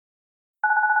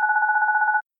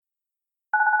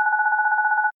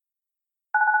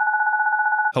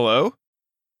Hello?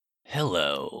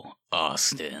 Hello,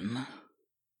 Austin.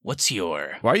 What's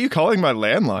your... Why are you calling my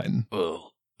landline?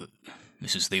 Well,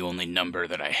 this is the only number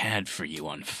that I had for you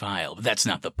on file, but that's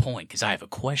not the point, because I have a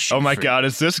question Oh my for god,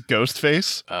 is this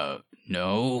Ghostface?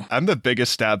 no. I'm the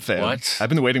biggest Stab fan. What? I've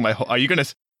been waiting my whole... Are you gonna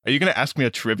ask me a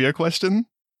trivia question?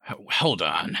 Hold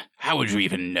on. How would you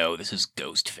even know this is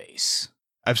Ghostface?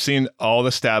 I've seen all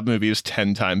the Stab movies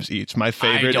 10 times each. My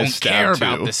favorite is Stab 2. I don't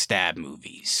care about the Stab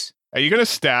movies. Are you gonna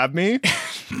stab me?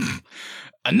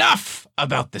 Enough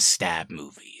about the Stab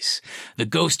movies. The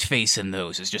Ghostface in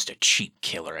those is just a cheap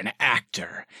killer, an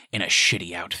actor in a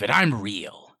shitty outfit. I'm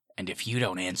real. And if you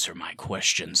don't answer my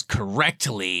questions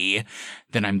correctly,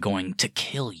 then I'm going to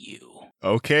kill you.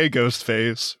 Okay,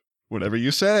 Ghostface. Whatever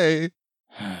you say.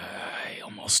 I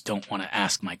almost don't want to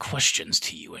ask my questions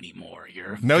to you anymore.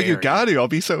 You got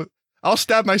to. I'll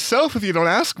stab myself if you don't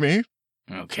ask me.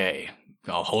 Okay,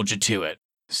 I'll hold you to it.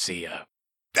 See ya.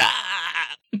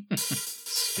 Ah!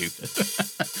 Stupid.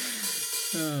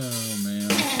 Oh, man.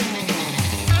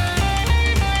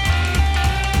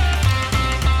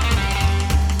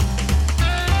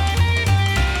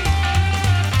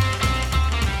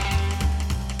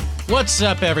 What's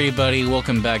up, everybody?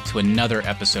 Welcome back to another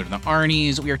episode of the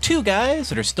Arnies. We are two guys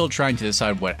that are still trying to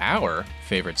decide what our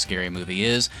favorite scary movie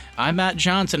is. I'm Matt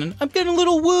Johnson, and I'm getting a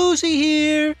little woozy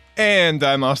here. And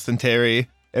I'm Austin Terry,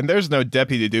 and there's no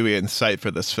Deputy Dewey in sight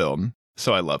for this film,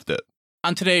 so I loved it.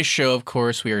 On today's show, of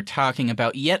course, we are talking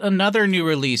about yet another new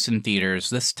release in theaters,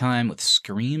 this time with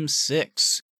Scream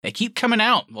 6. They keep coming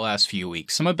out the last few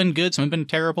weeks. Some have been good, some have been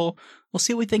terrible. We'll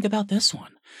see what we think about this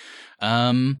one.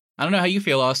 I don't know how you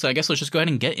feel, Austin. I guess let's just go ahead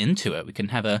and get into it. We can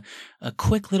have a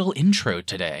quick little intro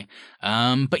today.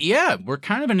 But yeah, we're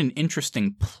kind of in an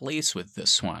interesting place with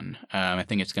this one. I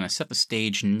think it's going to set the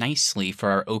stage nicely for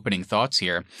our opening thoughts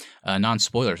here.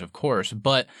 Non-spoilers, of course.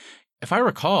 But if I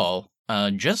recall,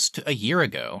 just a year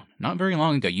ago, not very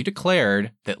long ago, you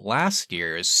declared that last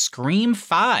year's Scream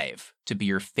 5 to be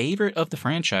your favorite of the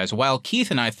franchise, while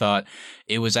Keith and I thought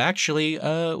it was actually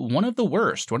one of the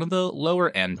worst, one of the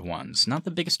lower end ones. Not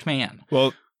the biggest fan.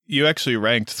 Well, you actually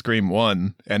ranked Scream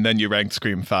 1, and then you ranked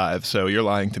Scream 5, so you're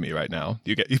lying to me right now.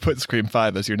 You put Scream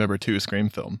 5 as your number 2 Scream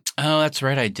film. Oh, that's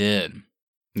right, I did.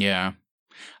 Yeah.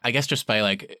 I guess just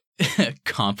by,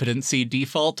 competency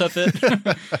default of it.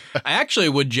 I actually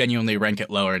would genuinely rank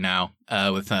it lower now,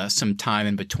 with some time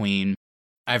in between.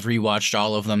 I've rewatched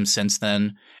all of them since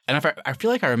then, and I feel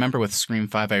like I remember with Scream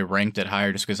 5 I ranked it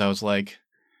higher just because I was like,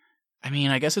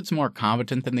 I guess it's more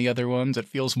competent than the other ones. It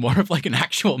feels more of like an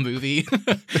actual movie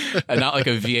and not like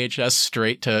a VHS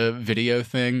straight to video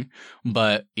thing.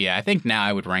 But yeah, I think now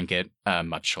I would rank it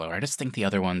much lower. I just think the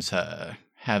other ones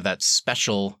have that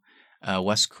special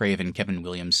Wes Craven, Kevin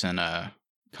Williamson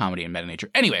comedy and meta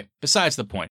nature. Anyway, besides the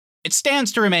point, it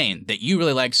stands to remain that you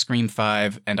really liked Scream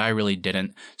 5 and I really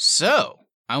didn't. So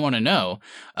I want to know,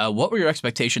 what were your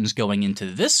expectations going into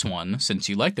this one, since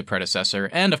you liked the predecessor?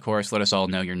 And, of course, let us all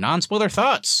know your non-spoiler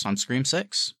thoughts on Scream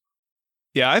 6.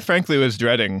 Yeah, I frankly was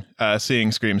dreading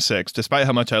seeing Scream 6, despite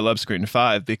how much I love Scream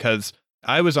 5, because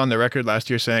I was on the record last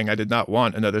year saying I did not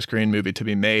want another Scream movie to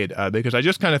be made, because I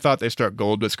just kind of thought they struck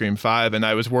gold with Scream 5, and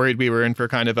I was worried we were in for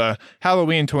kind of a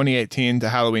Halloween 2018 to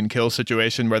Halloween Kills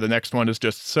situation, where the next one is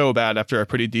just so bad after a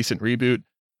pretty decent reboot.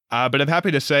 But I'm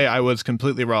happy to say I was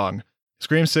completely wrong.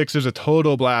 Scream 6 is a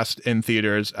total blast in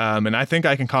theaters, and I think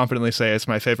I can confidently say it's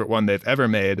my favorite one they've ever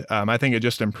made. I think it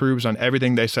just improves on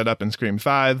everything they set up in Scream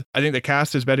 5. I think the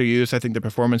cast is better used. I think the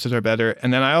performances are better.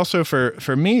 And then I also,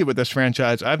 for me with this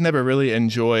franchise, I've never really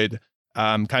enjoyed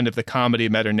kind of the comedy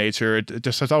meta nature. It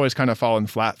just has always kind of fallen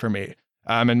flat for me.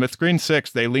 And with Scream 6,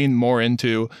 they lean more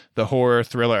into the horror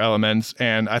thriller elements,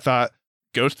 and I thought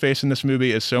Ghostface in this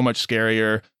movie is so much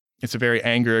scarier. It's a very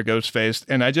angry Ghostface,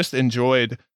 and I just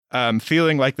enjoyed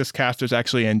feeling like this cast was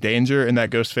actually in danger and that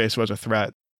Ghostface was a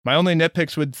threat. My only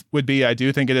nitpicks would be I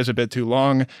do think it is a bit too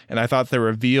long, and I thought the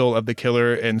reveal of the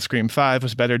killer in Scream 5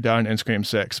 was better done in Scream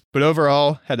 6. But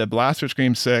overall, had a blast with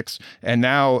Scream 6, and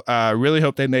now really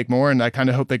hope they make more, and I kind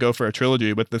of hope they go for a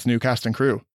trilogy with this new cast and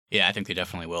crew. Yeah, I think they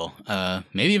definitely will.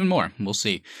 Maybe even more. We'll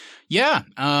see. Yeah,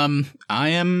 I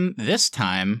am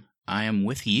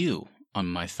with you on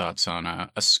my thoughts on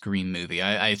a Scream movie.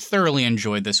 I thoroughly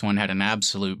enjoyed this one, had an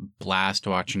absolute blast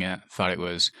watching it, thought it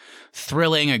was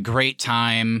thrilling, a great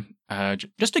time,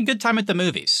 just a good time at the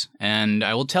movies. And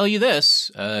I will tell you this,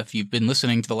 if you've been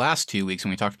listening to the last 2 weeks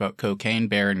when we talked about Cocaine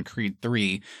Bear and Creed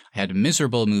 3, I had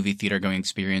miserable movie theater going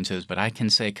experiences, but I can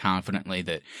say confidently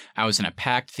that I was in a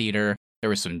packed theater. There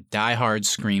were some diehard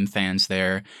Scream fans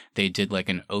there. They did like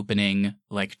an opening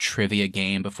like trivia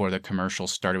game before the commercial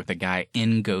started with a guy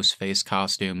in Ghostface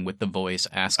costume with the voice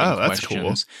asking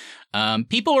questions. Cool.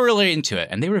 People were really into it,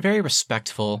 and they were very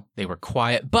respectful. They were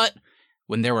quiet, but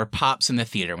when there were pops in the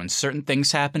theater, when certain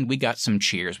things happened, we got some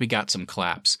cheers, we got some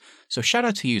claps. So shout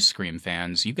out to you, Scream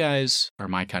fans. You guys are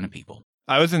my kind of people.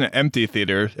 I was in an empty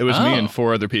theater. It was me and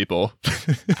 4 other people.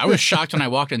 I was shocked when I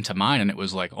walked into mine and it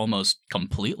was like almost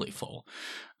completely full.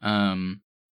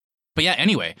 But yeah,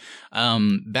 anyway,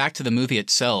 back to the movie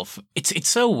itself. It's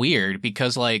so weird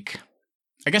because like,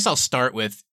 I guess I'll start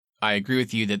with, I agree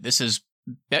with you that this is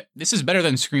better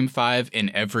than Scream 5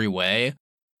 in every way.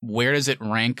 Where does it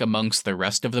rank amongst the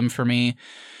rest of them for me?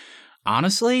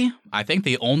 Honestly, I think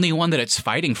the only one that it's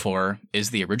fighting for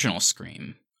is the original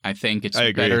Scream. I think it's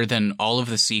better than all of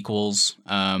the sequels.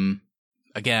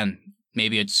 Again,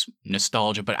 maybe it's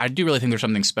nostalgia, but I do really think there's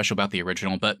something special about the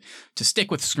original. But to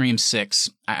stick with Scream 6,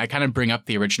 I kind of bring up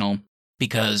the original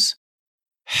because,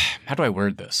 how do I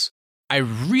word this? I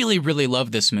really, really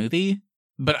love this movie,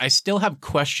 but I still have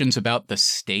questions about the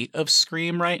state of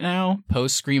Scream right now,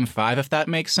 post-Scream 5, if that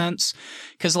makes sense.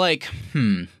 Because, like,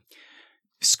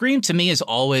 Scream to me has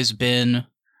always been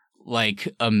like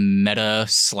a meta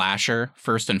slasher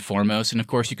first and foremost. And of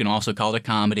course you can also call it a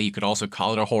comedy. You could also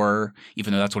call it a horror,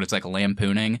 even though that's what it's like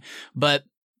lampooning. But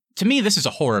to me, this is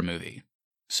a horror movie.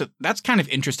 So that's kind of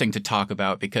interesting to talk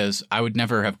about because I would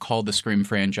never have called the Scream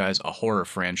franchise a horror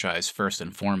franchise first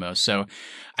and foremost. So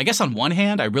I guess on one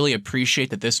hand, I really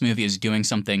appreciate that this movie is doing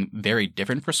something very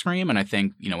different for Scream. And I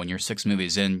think, you know, when you're 6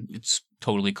 movies in, it's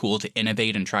totally cool to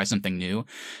innovate and try something new.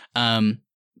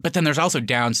 But then there's also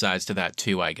downsides to that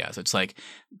too, I guess. It's like,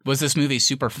 was this movie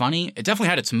super funny? It definitely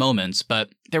had its moments, but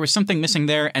there was something missing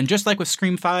there. And just like with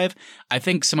Scream 5, I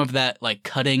think some of that like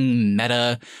cutting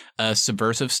meta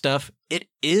subversive stuff, it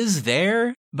is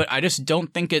there, but I just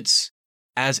don't think it's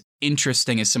as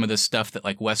interesting as some of the stuff that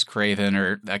like Wes Craven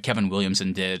or Kevin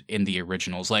Williamson did in the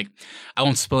originals. Like, I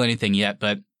won't spoil anything yet,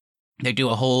 but they do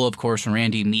a whole, of course,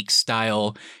 Randy Meeks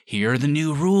style, here are the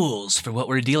new rules for what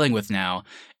we're dealing with now.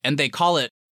 And they call it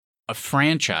a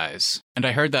franchise. And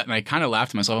I heard that and I kind of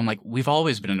laughed to myself. I'm like, we've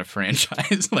always been in a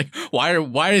franchise. Like,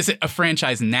 why is it a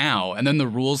franchise now? And then the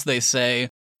rules they say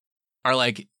are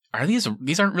like,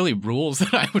 these aren't really rules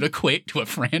that I would equate to a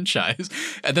franchise.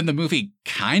 And then the movie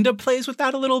kind of plays with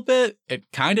that a little bit.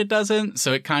 It kind of doesn't.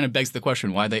 So it kind of begs the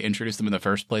question why they introduced them in the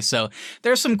first place. So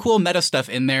there's some cool meta stuff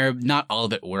in there. Not all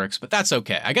of it works, but that's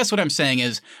okay. I guess what I'm saying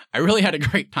is I really had a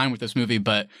great time with this movie,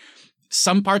 but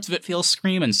some parts of it feel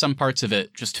Scream and some parts of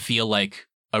it just feel like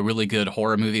a really good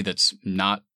horror movie that's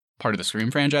not part of the Scream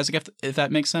franchise, if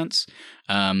that makes sense.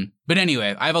 But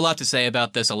anyway, I have a lot to say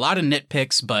about this. A lot of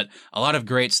nitpicks, but a lot of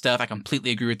great stuff. I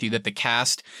completely agree with you that the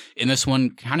cast in this one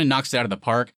kind of knocks it out of the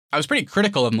park. I was pretty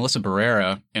critical of Melissa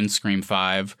Barrera in Scream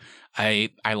 5. I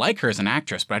like her as an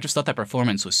actress, but I just thought that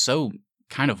performance was so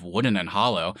kind of wooden and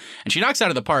hollow. And she knocks it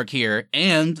out of the park here,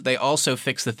 and they also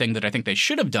fix the thing that I think they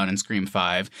should have done in Scream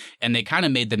 5, and they kind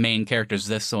of made the main characters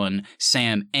this one,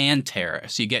 Sam and Tara.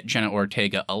 So you get Jenna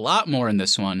Ortega a lot more in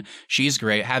this one. She's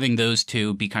great. Having those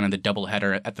two be kind of the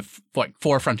doubleheader at the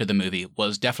forefront of the movie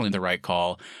was definitely the right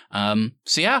call.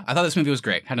 So yeah, I thought this movie was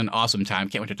great. Had an awesome time.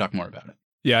 Can't wait to talk more about it.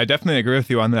 Yeah, I definitely agree with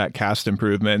you on that cast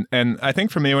improvement. And I think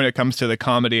for me, when it comes to the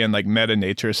comedy and like meta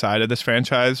nature side of this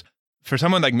franchise, for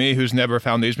someone like me who's never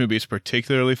found these movies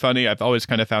particularly funny, I've always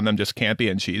kind of found them just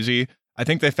campy and cheesy. I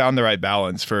think they found the right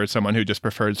balance for someone who just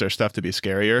prefers their stuff to be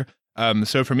scarier.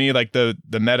 So for me, like the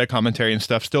meta commentary and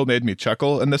stuff still made me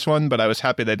chuckle in this one, but I was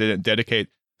happy they didn't dedicate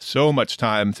so much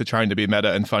time to trying to be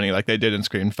meta and funny like they did in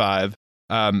Scream 5.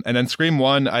 And then Scream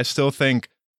 1, I still think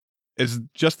is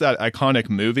just that iconic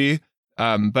movie.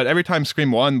 But every time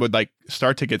Scream 1 would like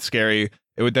start to get scary,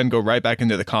 it would then go right back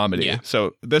into the comedy. Yeah.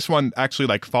 So this one actually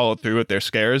like followed through with their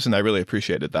scares, and I really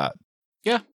appreciated that.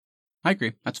 Yeah, I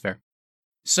agree. That's fair.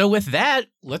 So with that,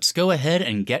 let's go ahead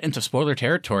and get into spoiler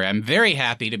territory. I'm very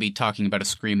happy to be talking about a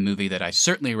Scream movie that I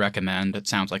certainly recommend. It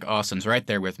sounds like Austin's right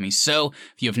there with me. So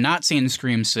if you have not seen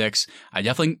Scream 6, I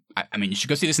mean, you should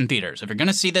go see this in theaters. If you're going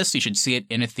to see this, you should see it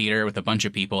in a theater with a bunch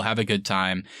of people, have a good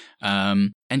time.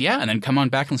 And then come on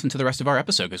back and listen to the rest of our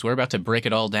episode because we're about to break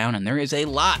it all down and there is a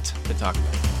lot to talk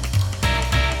about.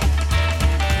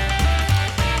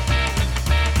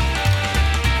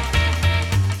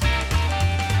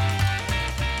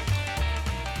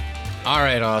 All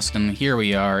right, Austin, here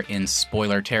we are in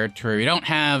spoiler territory. We don't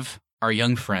have our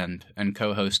young friend and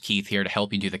co-host Keith here to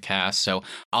help you do the cast, so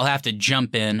I'll have to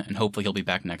jump in, and hopefully he'll be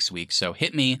back next week. So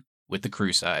hit me with the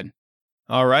crew side.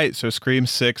 All right, so Scream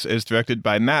 6 is directed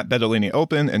by Matt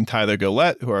Bettolini-Olpin and Tyler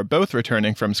Gillett, who are both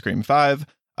returning from Scream 5.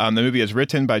 The movie is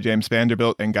written by James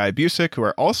Vanderbilt and Guy Busick, who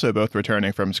are also both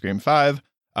returning from Scream 5.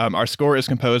 Our score is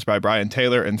composed by Brian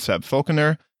Taylor and Seb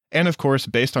Fulconer, and of course,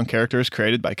 based on characters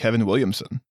created by Kevin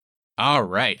Williamson. All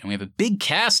right, and we have a big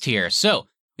cast here. So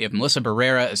we have Melissa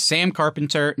Barrera as Sam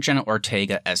Carpenter, Jenna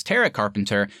Ortega as Tara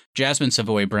Carpenter, Jasmine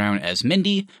Savoy Brown as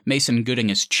Mindy, Mason Gooding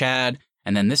as Chad,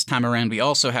 and then this time around we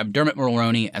also have Dermot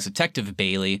Mulroney as Detective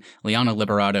Bailey, Liana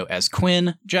Liberato as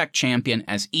Quinn, Jack Champion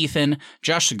as Ethan,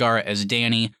 Josh Segarra as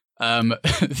Danny.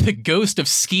 The ghost of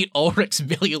Skeet Ulrich's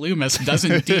Billy Loomis does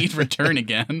indeed return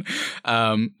again.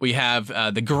 We have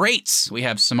the greats. We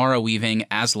have Samara Weaving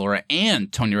as Laura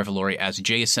and Tony Revolori as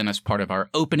Jason as part of our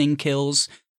opening kills.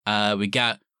 We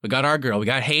got our girl. We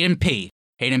got Hayden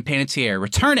Panettiere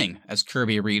returning as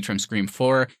Kirby Reed from Scream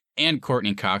 4, and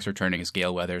Courtney Cox returning as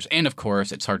Gale Weathers. And of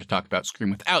course, it's hard to talk about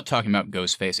Scream without talking about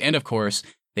Ghostface. And of course,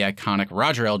 the iconic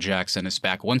Roger L. Jackson is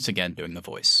back once again doing the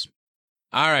voice.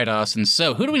 All right, Austin.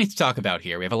 So who do we need to talk about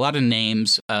here? We have a lot of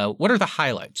names. What are the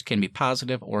highlights? Can be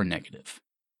positive or negative.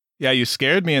 Yeah, you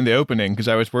scared me in the opening because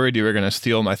I was worried you were going to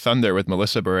steal my thunder with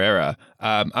Melissa Barrera.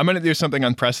 I'm going to do something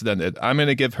unprecedented. I'm going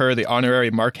to give her the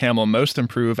honorary Mark Hamill Most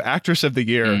Improved Actress of the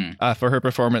Year for her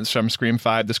performance from Scream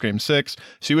 5 to Scream 6.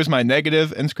 She was my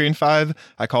negative in Scream 5.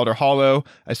 I called her hollow.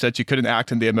 I said she couldn't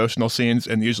act in the emotional scenes,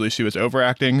 and usually she was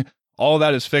overacting. All of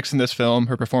that is fixed in this film.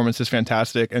 Her performance is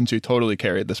fantastic, and she totally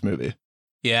carried this movie.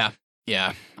 Yeah,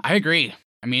 I agree.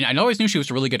 I mean, I always knew she was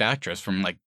a really good actress from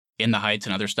like In the Heights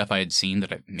and other stuff I had seen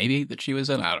that she was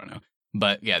in. I don't know.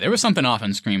 But yeah, there was something off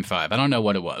in Scream 5. I don't know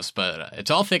what it was, but it's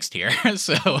all fixed here.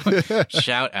 So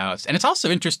shout outs. And it's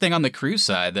also interesting on the crew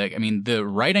side that, I mean, the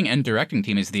writing and directing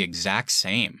team is the exact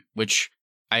same, which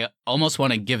I almost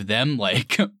want to give them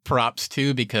like props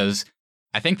to, because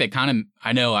I think they kind of,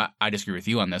 I know I disagree with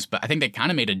you on this, but I think they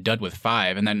kind of made a dud with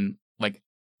 5. And then like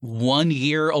 1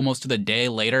 year, almost to the day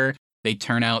later, they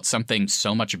turn out something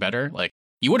so much better. Like,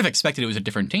 you would have expected it was a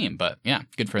different team, but yeah,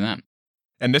 good for them.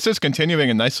 And this is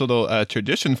continuing a nice little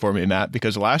tradition for me, Matt,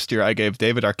 because last year I gave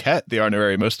David Arquette the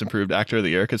honorary Most Improved Actor of the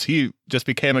Year because he just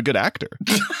became a good actor.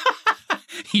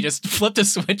 He just flipped a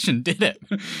switch and did it.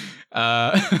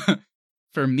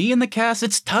 For me in the cast,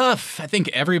 it's tough. I think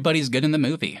everybody's good in the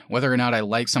movie. Whether or not I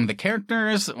like some of the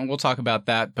characters, we'll talk about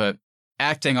that, but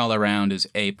acting all around is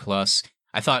A+.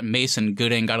 I thought Mason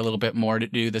Gooding got a little bit more to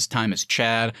do this time as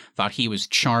Chad. Thought he was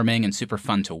charming and super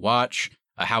fun to watch.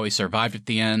 How he survived at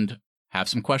the end, have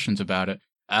some questions about it.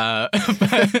 But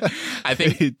I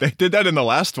think they did that in the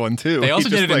last one too. They also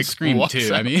did it in Scream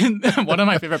 2. I mean, one of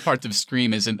my favorite parts of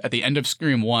Scream is at the end of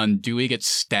Scream 1, Dewey gets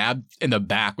stabbed in the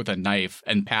back with a knife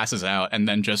and passes out, and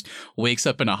then just wakes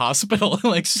up in a hospital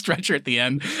like stretcher at the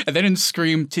end. And then in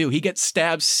Scream 2, he gets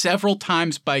stabbed several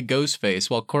times by Ghostface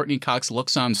while Courtney Cox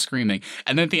looks on screaming.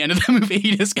 And then at the end of the movie,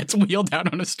 he just gets wheeled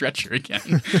out on a stretcher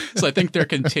again. So I think they're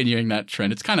continuing that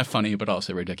trend. It's kind of funny, but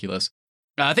also ridiculous.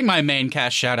 I think my main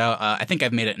cast shout out, I think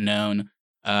I've made it known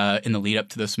in the lead up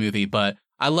to this movie, but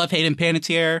I love Hayden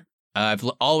Panettiere. I've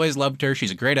always loved her.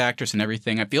 She's a great actress and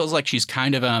everything. It feels like she's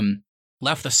kind of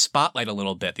left the spotlight a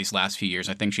little bit these last few years.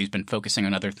 I think she's been focusing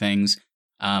on other things,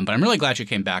 but I'm really glad she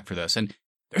came back for this. And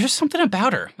there's just something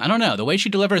about her. I don't know. The way she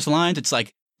delivers lines, it's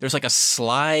like there's like a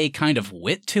sly kind of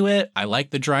wit to it. I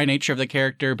like the dry nature of the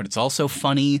character, but it's also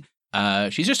funny.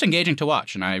 She's just engaging to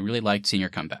watch, and I really liked seeing her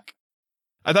come back.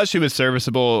 I thought she was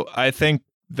serviceable. I think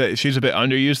that she's a bit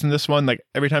underused in this one. Like,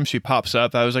 every time she pops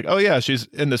up, I was like, oh yeah, she's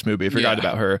in this movie. Forgot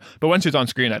about her. But when she's on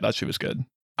screen, I thought she was good.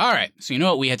 All right. So you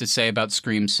know what we had to say about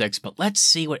Scream 6, but let's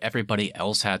see what everybody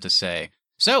else had to say.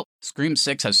 So Scream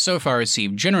 6 has so far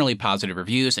received generally positive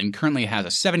reviews and currently has a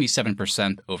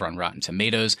 77% over on Rotten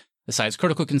Tomatoes. Besides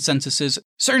critical consensuses,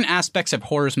 certain aspects of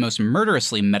horror's most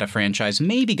murderously meta-franchise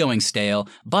may be going stale,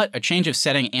 but a change of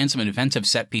setting and some inventive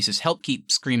set pieces help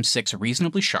keep Scream 6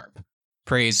 reasonably sharp.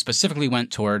 Praise specifically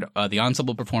went toward the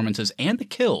ensemble performances and the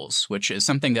kills, which is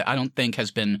something that I don't think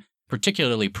has been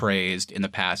particularly praised in the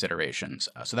past iterations,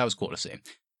 so that was cool to see.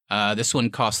 This one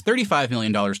cost $35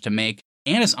 million to make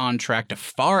and is on track to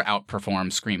far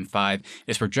outperform Scream 5. It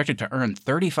is projected to earn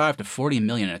 $35 to $40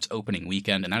 million in its opening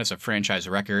weekend, and that is a franchise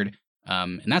record.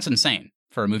 And that's insane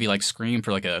for a movie like Scream,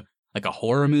 for like a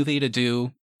horror movie to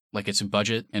do like its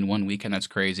budget in one weekend. That's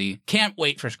crazy. Can't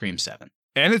wait for Scream 7.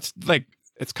 And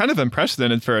it's kind of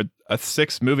unprecedented for a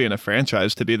sixth movie in a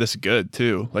franchise to be this good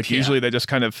too. Like usually they just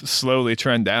kind of slowly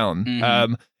trend down.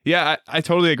 Mm-hmm. Yeah, I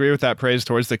totally agree with that praise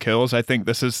towards the kills. I think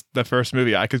this is the first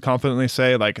movie I could confidently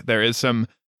say like there is some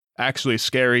actually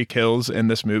scary kills in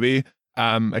this movie.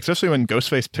 Especially when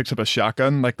Ghostface picks up a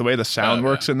shotgun, like the way the sound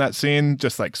works in that scene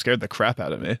just like scared the crap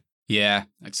out of me. Yeah,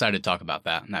 excited to talk about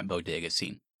that in that bodega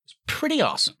scene. It's pretty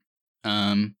awesome.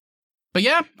 But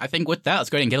yeah, I think with that, let's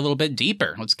go ahead and get a little bit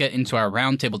deeper. Let's get into our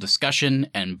roundtable discussion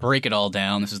and break it all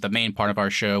down. This is the main part of our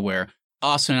show where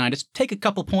Austin and I just take a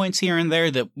couple points here and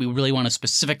there that we really want to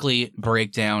specifically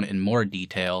break down in more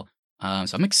detail.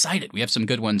 So I'm excited. We have some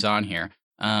good ones on here.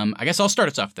 I guess I'll start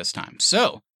us off this time.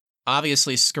 So,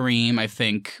 obviously, Scream, I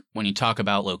think when you talk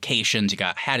about locations, you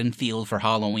got Haddonfield for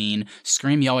Halloween.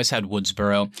 Scream, you always had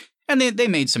Woodsboro. And they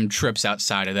made some trips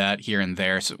outside of that here and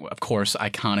there. So, of course,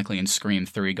 iconically in Scream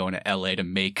 3 going to LA to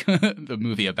make the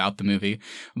movie about the movie.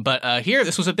 But here,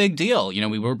 this was a big deal. You know,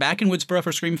 we were back in Woodsboro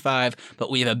for Scream 5, but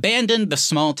we've abandoned the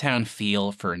small town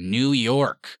feel for New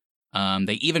York.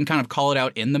 They even kind of call it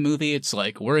out in the movie. It's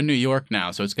like, we're in New York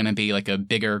now, so it's going to be like a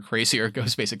bigger, crazier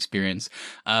Ghostface experience.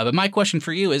 But my question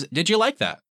for you is, did you like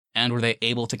that? And were they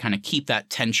able to kind of keep that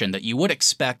tension that you would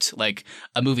expect, like,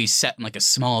 a movie set in, like, a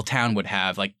small town would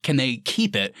have? Like, can they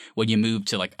keep it when you move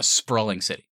to, like, a sprawling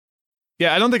city?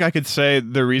 Yeah, I don't think I could say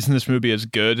the reason this movie is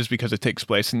good is because it takes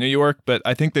place in New York, but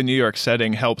I think the New York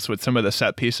setting helps with some of the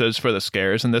set pieces for the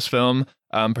scares in this film,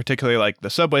 particularly, like, the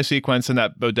subway sequence in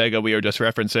that bodega we were just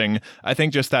referencing. I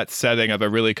think just that setting of a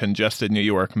really congested New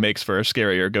York makes for a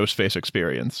scarier Ghostface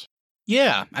experience.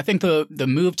 Yeah, I think the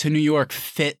move to New York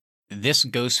fit this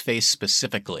Ghostface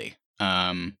specifically,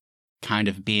 kind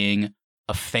of being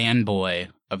a fanboy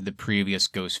of the previous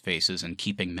Ghostfaces and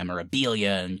keeping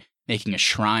memorabilia and making a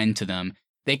shrine to them.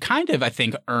 They kind of, I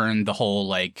think, earned the whole,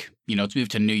 like, you know, let's move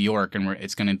to New York and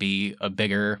it's going to be a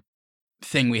bigger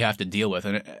thing we have to deal with.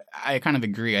 And I kind of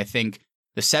agree. I think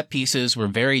the set pieces were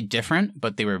very different,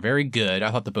 but they were very good.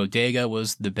 I thought the bodega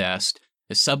was the best.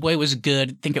 The subway was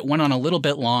good. I think it went on a little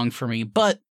bit long for me,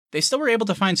 but they still were able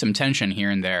to find some tension here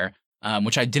and there.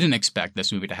 Which I didn't expect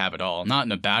this movie to have at all. Not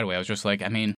in a bad way. I was just like, I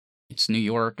mean, it's New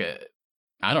York.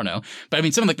 I don't know. But I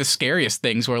mean, some of like the scariest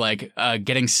things were like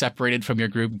getting separated from your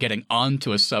group, getting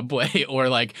onto a subway, or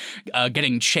like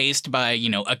getting chased by, you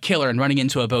know, a killer and running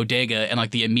into a bodega. And like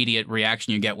the immediate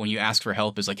reaction you get when you ask for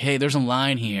help is like, hey, there's a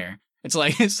line here. It's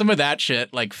like some of that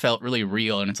shit like felt really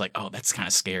real. And it's like, oh, that's kind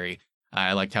of scary.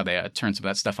 I liked how they turned some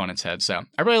of that stuff on its head. So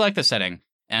I really like the setting.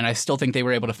 And I still think they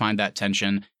were able to find that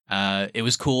tension. It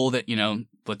was cool that, you know,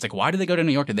 it's like, why did they go to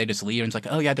New York? Did they just leave? And it's like,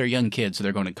 oh, yeah, they're young kids, so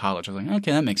they're going to college. I was like,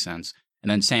 okay, that makes sense. And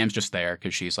then Sam's just there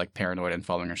because she's like paranoid and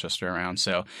following her sister around.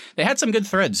 So they had some good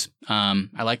threads.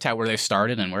 I liked where they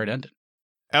started and where it ended.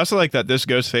 I also like that this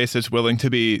Ghostface is willing to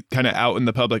be kind of out in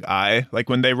the public eye. Like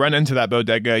when they run into that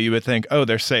bodega, you would think, oh,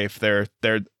 they're safe. They're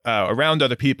around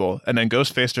other people. And then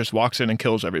Ghostface just walks in and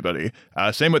kills everybody.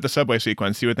 Same with the subway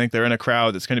sequence. You would think they're in a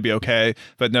crowd. It's going to be okay.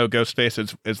 But no,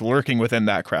 Ghostface is lurking within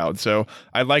that crowd. So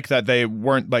I like that they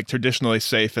weren't like traditionally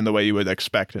safe in the way you would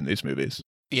expect in these movies.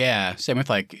 Yeah. Same with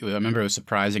like, I remember it was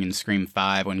surprising in Scream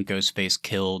 5 when Ghostface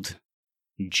killed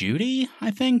Judy,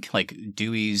 I think. Like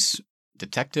Dewey's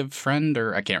detective friend,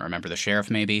 or I can't remember, the sheriff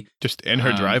maybe. Just in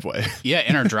her driveway. Yeah,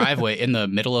 in her driveway in the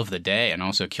middle of the day, and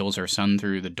also kills her son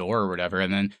through the door or whatever.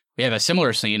 And then we have a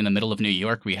similar scene in the middle of New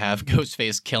York. We have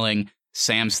Ghostface killing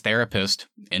Sam's therapist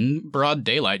in broad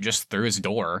daylight just through his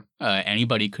door.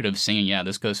 Anybody could have seen, yeah,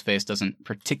 this Ghostface doesn't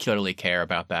particularly care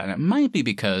about that. And it might be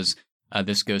because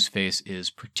this Ghostface is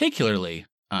particularly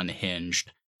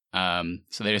unhinged.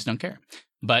 So they just don't care.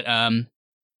 But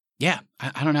yeah,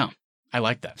 I don't know. I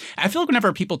like that. I feel like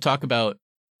whenever people talk about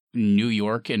New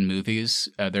York in movies,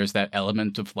 there's that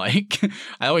element of like,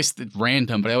 I always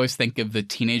think of the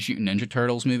Teenage Mutant Ninja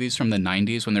Turtles movies from the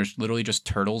 90s when there's literally just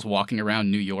turtles walking around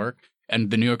New York.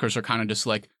 And the New Yorkers are kind of just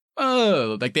like,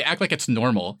 oh, like they act like it's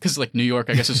normal. Because like New York,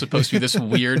 I guess, is supposed to be this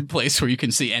weird place where you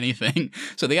can see anything.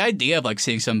 So the idea of like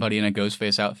seeing somebody in a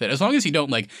Ghostface outfit, as long as you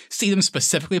don't like see them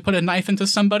specifically put a knife into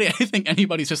somebody, I think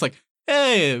anybody's just like,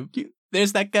 hey,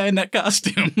 there's that guy in that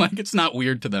costume. Like, it's not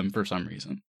weird to them for some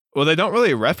reason. Well, they don't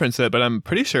really reference it, but I'm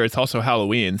pretty sure it's also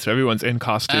Halloween, so everyone's in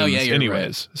costumes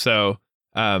anyways. Right. So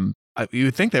you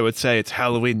would think they would say it's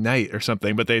Halloween night or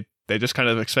something, but they just kind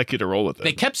of expect you to roll with it.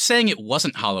 They kept saying it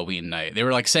wasn't Halloween night. They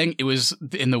were like saying it was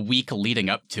in the week leading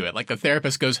up to it. Like the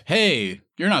therapist goes, hey,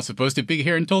 you're not supposed to be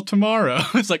here until tomorrow.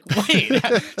 It's like, wait,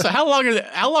 so how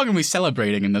long are we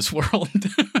celebrating in this world?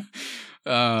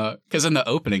 Because in the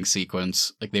opening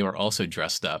sequence, like they were also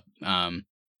dressed up,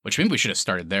 which maybe we should have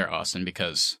started there, Austin,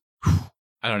 because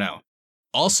I don't know.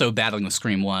 Also battling with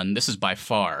Scream 1, this is by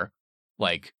far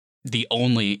like the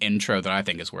only intro that I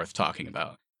think is worth talking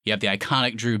about. You have the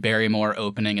iconic Drew Barrymore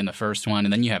opening in the first one,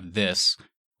 and then you have this,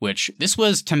 which this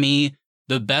was to me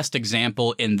the best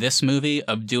example in this movie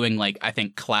of doing like, I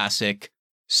think, classic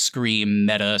Scream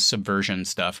meta subversion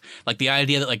stuff. Like the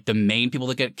idea that like the main people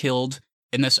that get killed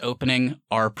in this opening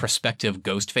are prospective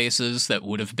ghost faces that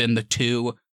would have been the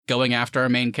two going after our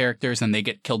main characters, and they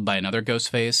get killed by another ghost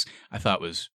face, I thought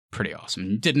was pretty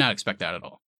awesome. Did not expect that at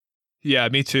all. Yeah,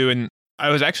 me too. And I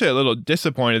was actually a little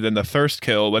disappointed in the first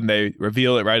kill when they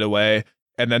reveal it right away.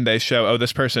 And then they show, oh,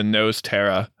 this person knows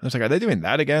Tara. I was like, are they doing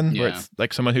that again? Yeah. Where it's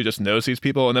like someone who just knows these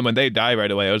people. And then when they die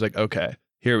right away, I was like, okay,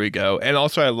 here we go. And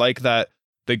also I like that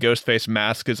the Ghostface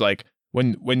mask is like,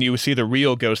 when you see the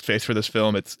real Ghostface for this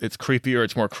film, it's creepier,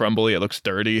 it's more crumbly, it looks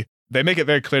dirty. They make it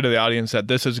very clear to the audience that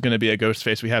this is going to be a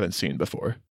Ghostface we haven't seen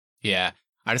before. Yeah,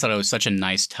 I just thought it was such a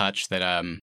nice touch that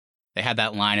they had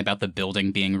that line about the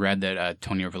building being red that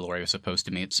Tonya Valori was supposed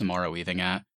to meet Samara Weaving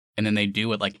at. And then they do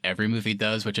what like every movie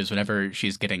does, which is whenever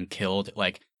she's getting killed, it,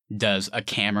 like does a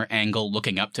camera angle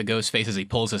looking up to Ghostface as he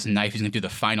pulls his knife. He's going to do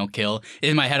the final kill.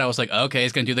 In my head, I was like, okay,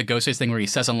 he's going to do the Ghostface thing where he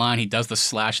says a line, he does the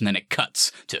slash, and then it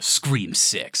cuts to Scream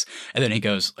 6. And then he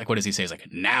goes, like, what does he say? He's like,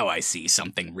 now I see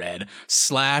something red.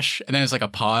 Slash. And then it's like a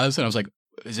pause. And I was like,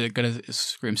 is it going to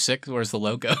Scream 6? Where's the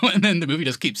logo? And then the movie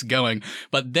just keeps going.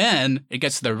 But then it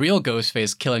gets to the real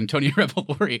Ghostface killing Tonya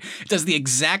Revolori. It does the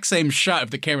exact same shot of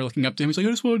the camera looking up to him. He's like,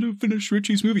 I just wanted to finish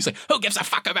Richie's movie. He's like, who gives a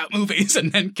fuck about movies?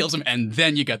 And then kills him. And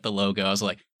then you get the logo. I was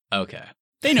like, okay.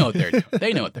 They know what they're doing.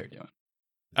 They know what they're doing.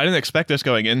 I didn't expect this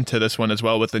going into this one as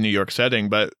well with the New York setting,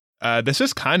 but this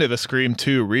is kind of a Scream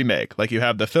 2 remake. Like you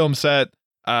have the film set,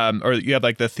 or you have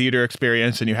like the theater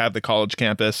experience and you have the college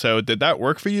campus. So did that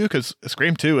work for you? Because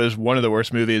Scream 2 is one of the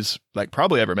worst movies like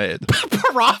probably ever made.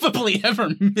 Probably ever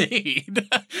made.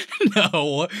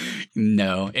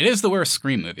 No. It is the worst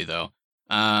Scream movie though.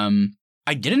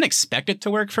 I didn't expect it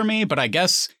to work for me, but I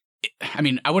guess, I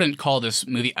mean, I wouldn't call this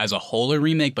movie as a whole a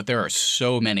remake, but there are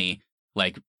so many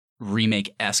like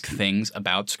remake-esque things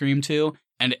about Scream 2.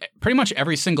 And pretty much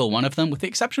every single one of them, with the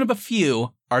exception of a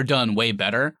few, are done way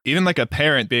better. Even like a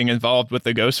parent being involved with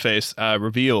the Ghostface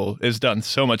reveal is done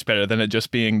so much better than it just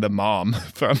being the mom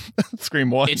from Scream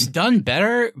 1. It's done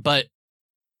better, but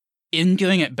in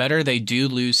doing it better, they do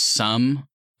lose some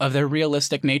of the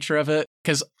realistic nature of it.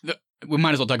 Because we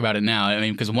might as well talk about it now. I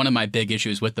mean, because one of my big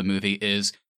issues with the movie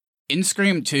is in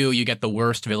Scream 2, you get the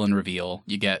worst villain reveal.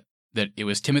 You get that it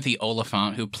was Timothy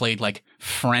Olyphant who played like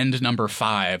friend number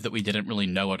 5 that we didn't really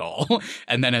know at all.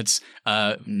 And then it's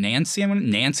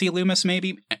Nancy Loomis,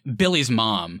 maybe Billy's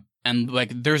mom. And like,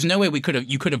 there's no way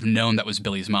you could have known that was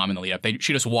Billy's mom in the lead up.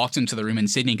 She just walks into the room and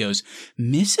Sydney goes,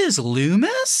 Mrs.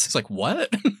 Loomis? It's like,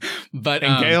 what? But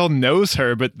and Gail knows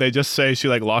her, but they just say she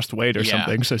like lost weight or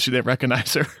something, so she didn't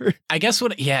recognize her. I guess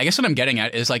what I'm getting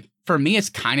at is like, for me,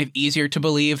 it's kind of easier to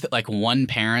believe that like one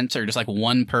parent or just like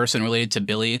one person related to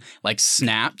Billy like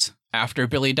snapped after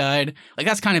Billy died. Like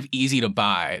that's kind of easy to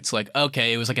buy. It's like,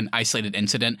 okay, it was like an isolated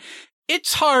incident.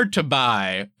 It's hard to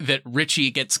buy that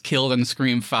Richie gets killed in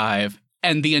Scream 5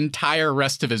 and the entire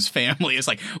rest of his family is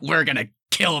like, we're going to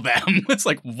kill them. It's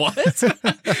like, what?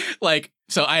 Like,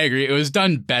 so I agree. It was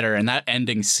done better. And that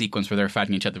ending sequence where they're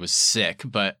fighting each other was sick.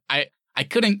 But I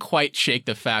couldn't quite shake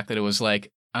the fact that it was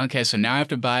like, okay, so now I have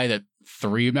to buy that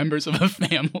 3 members of a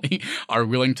family are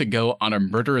willing to go on a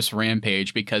murderous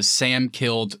rampage because Sam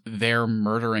killed their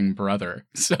murdering brother.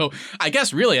 So I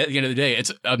guess really at the end of the day,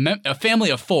 it's a family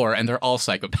of 4 and they're all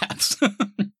psychopaths.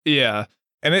 Yeah.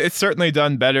 And it's certainly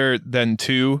done better than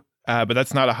 2, but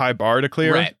that's not a high bar to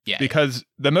clear. Right. Yeah. Because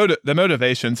the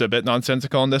motivation's a bit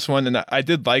nonsensical in this one. And I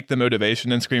did like the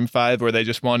motivation in Scream 5 where they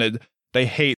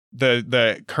hate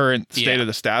the current state of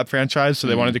the Stab franchise, so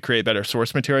they wanted to create better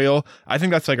source material. I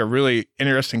think that's like a really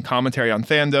interesting commentary on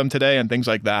fandom today and things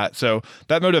like that. So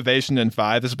that motivation in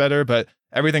 5 is better, but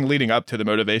everything leading up to the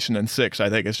motivation in 6, I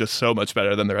think, is just so much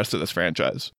better than the rest of this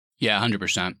franchise. Yeah,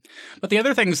 100%. But the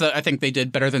other things that I think they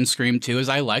did better than Scream 2 is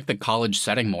I like the college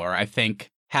setting more. I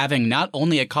think having not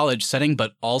only a college setting,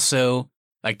 but also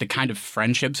like the kind of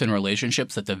friendships and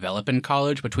relationships that develop in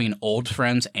college between old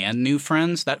friends and new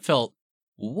friends, that felt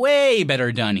way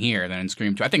better done here than in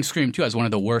Scream 2. I think Scream 2 has one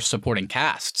of the worst supporting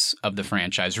casts of the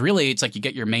franchise. Really, it's like you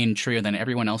get your main trio, then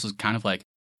everyone else is kind of like,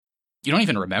 you don't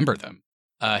even remember them.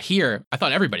 Here, I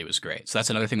thought everybody was great. So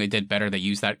that's another thing they did better. They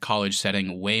used that college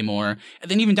setting way more. And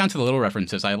then even down to the little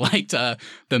references. I liked the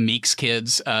Meeks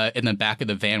kids in the back of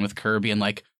the van with Kirby and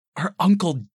like, our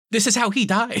uncle, this is how he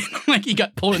died. Like he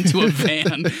got pulled into a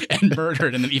van and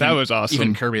murdered. And then even, that was awesome.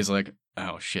 Even Kirby's like,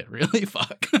 oh shit, really?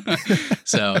 Fuck.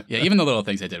 So yeah, even the little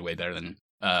things they did way better than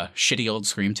shitty old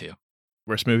Scream 2.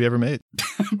 Worst movie ever made.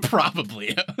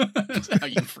 Probably. That's how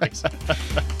you phrase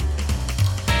it.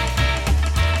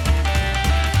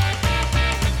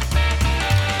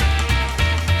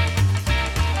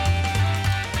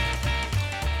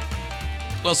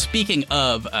 Well, speaking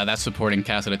of that supporting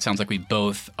cast that it sounds like we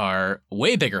both are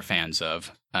way bigger fans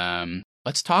of,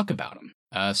 let's talk about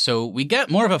them. So we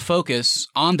get more of a focus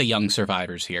on the young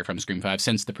survivors here from Scream 5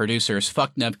 since the producers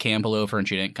fucked Neve Campbell over and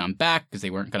she didn't come back because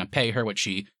they weren't going to pay her what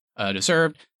she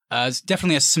deserved. It's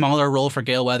definitely a smaller role for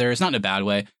Gale Weathers, not in a bad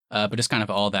way, but just kind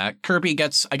of all that. Kirby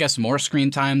gets, I guess, more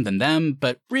screen time than them,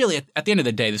 but really, at the end of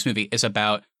the day, this movie is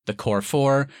about the core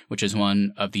four, which is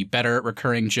one of the better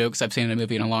recurring jokes I've seen in a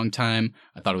movie in a long time.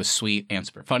 I thought it was sweet and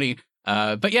super funny.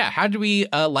 But yeah, how did we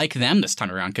like them this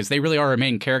time around? Because they really are our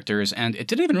main characters, and it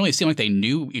didn't even really seem like they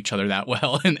knew each other that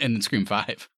well in Scream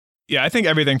 5. Yeah, I think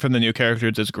everything from the new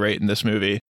characters is great in this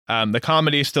movie. The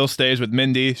comedy still stays with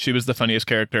Mindy. She was the funniest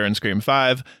character in Scream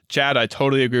 5. Chad, I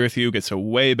totally agree with you, gets a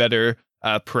way better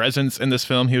presence in this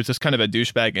film. He was just kind of a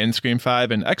douchebag in Scream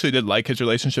 5 and actually did like his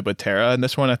relationship with Tara in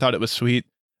this one. I thought it was sweet.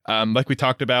 Like we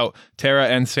talked about, Tara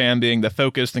and Sam being the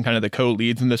focused and kind of the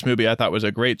co-leads in this movie, I thought was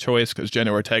a great choice because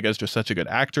Jenna Ortega is just such a good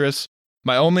actress.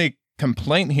 My only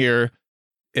complaint here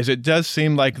is it does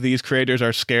seem like these creators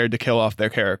are scared to kill off their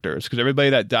characters because everybody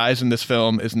that dies in this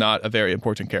film is not a very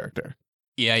important character.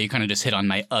 Yeah, you kind of just hit on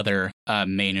my other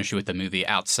main issue with the movie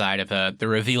outside of the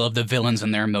reveal of the villains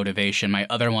and their motivation. My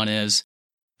other one is,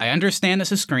 I understand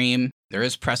this is Scream. There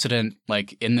is precedent,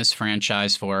 like, in this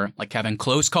franchise for, like, having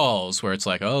close calls where it's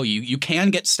like, oh, you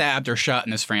can get stabbed or shot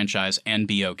in this franchise and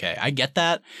be okay. I get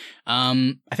that.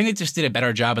 I think they just did a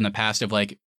better job in the past of,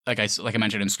 like I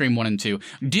mentioned in Scream 1 and 2,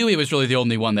 Dewey was really the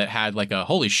only one that had, like, a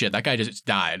holy shit, that guy just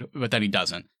died, but then he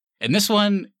doesn't. In this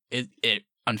one, it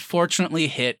unfortunately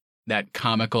hit that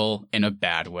comical in a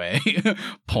bad way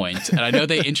point. And I know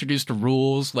they introduced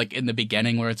rules like in the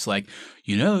beginning where it's like,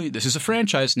 you know, this is a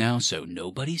franchise now, so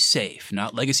nobody's safe.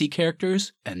 Not legacy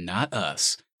characters and not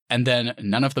us. And then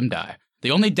none of them die.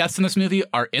 The only deaths in this movie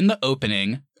are in the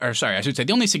opening, or sorry, I should say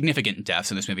the only significant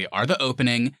deaths in this movie are the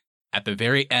opening, at the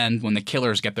very end when the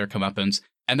killers get their comeuppance.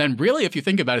 And then really, if you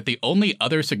think about it, the only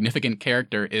other significant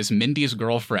character is Mindy's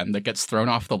girlfriend that gets thrown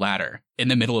off the ladder in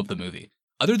the middle of the movie.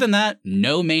 Other than that,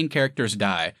 no main characters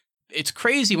die. It's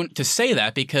crazy to say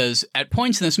that because at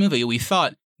points in this movie, we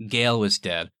thought Gale was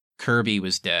dead, Kirby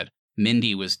was dead,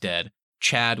 Mindy was dead,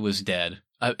 Chad was dead,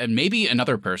 and maybe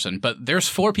another person. But there's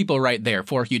 4 people right there,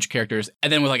 4 huge characters.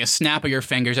 And then with like a snap of your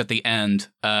fingers at the end,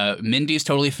 Mindy's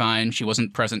totally fine. She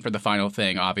wasn't present for the final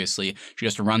thing, obviously. She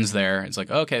just runs there. It's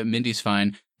like, okay, Mindy's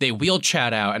fine. They wheeled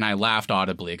Chad out, and I laughed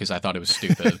audibly because I thought it was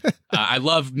stupid. I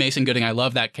love Mason Gooding. I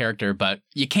love that character, but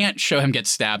you can't show him get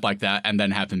stabbed like that and then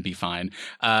have him be fine.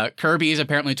 Kirby is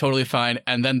apparently totally fine,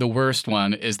 and then the worst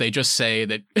one is they just say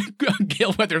that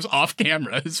Gale Weathers off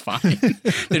camera is fine.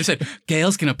 They just said,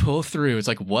 Gale's going to pull through. It's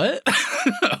like, what?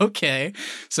 Okay.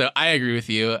 So I agree with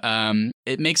you.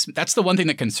 That's the one thing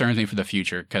that concerns me for the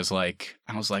future because, like,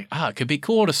 I was like, it could be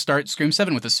cool to start Scream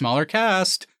 7 with a smaller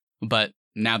cast, but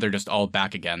now they're just all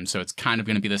back again, so it's kind of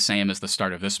going to be the same as the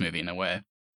start of this movie in a way.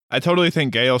 I totally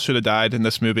think Gale should have died in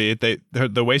this movie.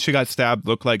 The way she got stabbed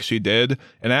looked like she did,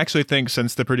 and I actually think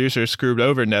since the producers screwed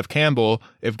over Neve Campbell,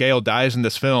 if Gale dies in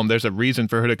this film, there's a reason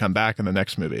for her to come back in the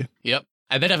next movie. Yep.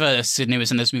 I bet if Sydney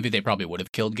was in this movie, they probably would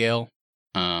have killed Gale,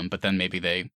 but then maybe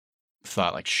they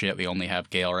thought, like, shit, we only have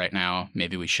Gale right now.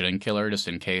 Maybe we shouldn't kill her just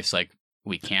in case, like,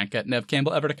 we can't get Neve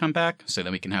Campbell ever to come back, so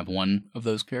then we can have one of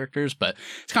those characters. But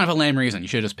it's kind of a lame reason. You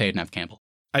should have just paid Neve Campbell.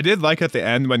 I did like at the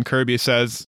end when Kirby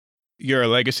says, you're a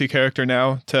legacy character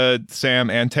now to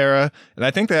Sam and Tara. And I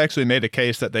think they actually made a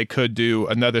case that they could do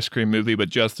another Scream movie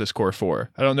with just this core 4.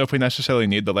 I don't know if we necessarily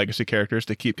need the legacy characters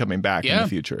to keep coming back in the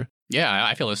future. Yeah,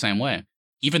 I feel the same way.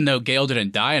 Even though Gale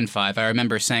didn't die in 5, I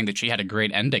remember saying that she had a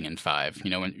great ending in 5.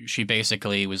 You know, when she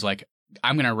basically was like,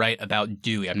 I'm going to write about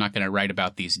Dewey. I'm not going to write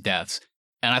about these deaths.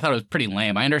 And I thought it was pretty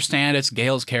lame. I understand it's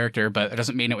Gale's character, but it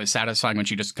doesn't mean it was satisfying when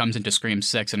she just comes into Scream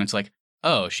 6 and it's like,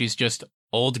 oh, she's just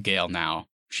old Gale now.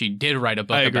 She did write a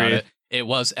book about it. It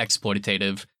was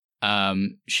exploitative.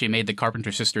 She made the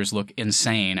Carpenter sisters look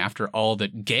insane after all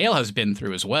that Gale has been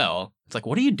through as well. It's like,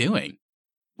 what are you doing?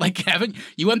 Like,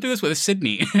 you went through this with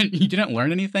Sydney and you didn't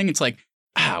learn anything? It's like,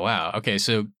 wow. Okay,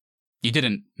 so you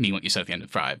didn't mean what you said at the end of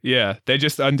 5. Yeah, they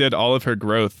just undid all of her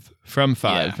growth from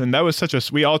 5. Yeah. And that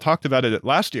was we all talked about it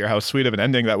last year, how sweet of an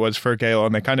ending that was for Gale,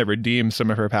 and they kind of redeemed some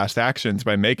of her past actions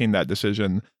by making that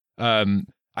decision.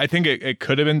 I think it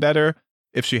could have been better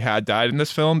if she had died in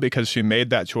this film, because she made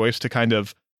that choice to kind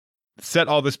of set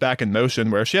all this back in motion,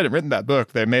 where if she hadn't written that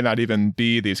book, there may not even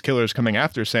be these killers coming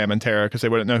after Sam and Tara because they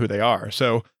wouldn't know who they are.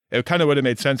 So it kind of would have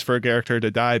made sense for a character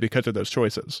to die because of those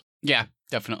choices. Yeah,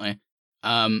 definitely.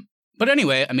 But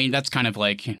anyway, I mean, that's kind of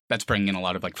like, that's bringing in a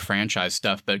lot of like franchise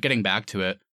stuff. But getting back to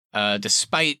it,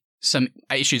 despite some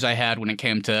issues I had when it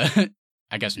came to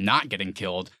I guess, not getting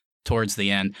killed towards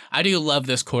the end. I do love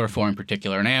this core four in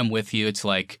particular, and I am with you. It's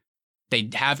like they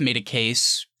have made a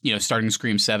case, starting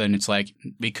Scream 7. It's like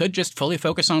we could just fully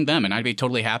focus on them, and I'd be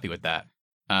totally happy with that.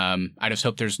 I just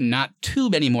hope there's not too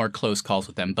many more close calls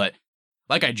with them. But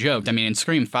like I joked, I mean, in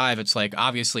Scream 5, it's like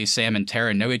obviously Sam and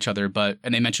Tara know each other,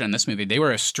 and they mentioned in this movie, they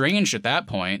were estranged at that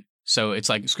point. So it's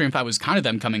like Scream 5 was kind of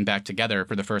them coming back together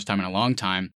for the first time in a long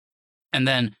time. And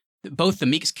then both the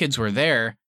Meeks kids were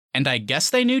there, and I guess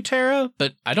they knew Tara,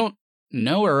 but I don't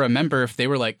know or remember if they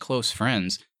were like close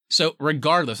friends. So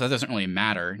regardless, that doesn't really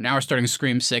matter. Now we're starting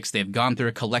Scream 6. They've gone through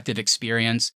a collective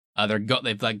experience.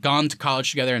 They've like gone to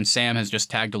college together, and Sam has just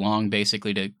tagged along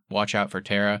basically to watch out for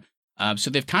Tara. So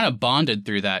they've kind of bonded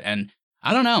through that. And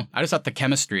I don't know. I just thought the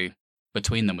chemistry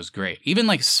between them was great. Even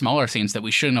like smaller scenes that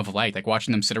we shouldn't have liked, like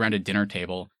watching them sit around a dinner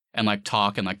table and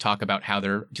talk about how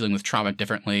they're dealing with trauma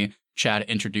differently. Chad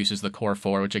introduces the core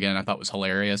four, which again, I thought was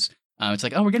hilarious. It's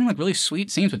like, oh, we're getting like really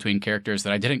sweet scenes between characters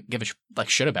that I didn't give a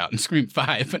shit about in Scream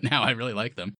 5, but now I really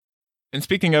like them. And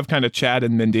speaking of kind of Chad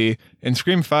and Mindy, in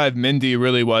Scream 5, Mindy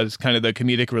really was kind of the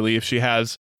comedic relief. She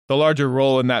has the larger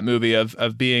role in that movie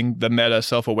of being the meta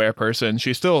self-aware person.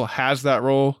 She still has that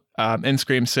role in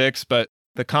Scream 6, but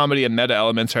the comedy and meta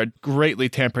elements are greatly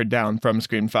tempered down from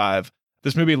Scream 5.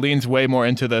 This movie leans way more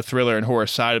into the thriller and horror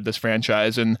side of this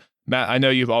franchise. And Matt, I know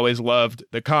you've always loved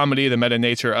the comedy, the meta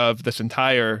nature of this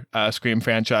entire Scream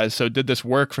franchise. So did this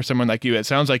work for someone like you? It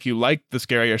sounds like you liked the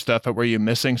scarier stuff, but were you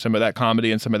missing some of that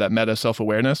comedy and some of that meta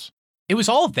self-awareness? It was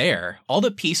all there. All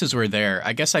the pieces were there.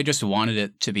 I guess I just wanted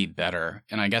it to be better.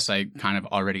 And I guess I kind of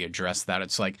already addressed that.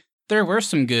 It's like there were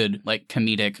some good, like,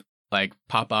 comedic, like,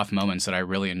 pop-off moments that I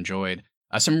really enjoyed.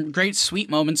 Some great sweet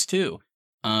moments, too.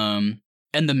 And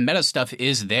the meta stuff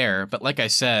is there. But like I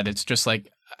said, it's just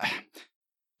like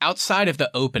outside of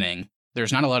the opening,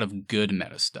 there's not a lot of good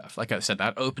meta stuff. Like I said,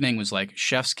 that opening was like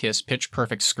chef's kiss, pitch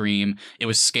perfect Scream. It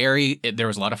was scary. There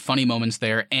was a lot of funny moments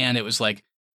there. And it was like,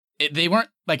 they weren't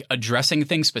like addressing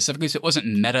things specifically. So it wasn't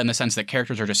meta in the sense that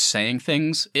characters are just saying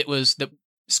things. It was that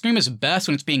Scream is best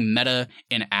when it's being meta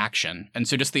in action. And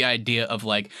so just the idea of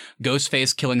like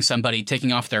Ghostface killing somebody,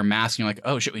 taking off their mask, and you're like,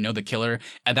 oh shit, we know the killer.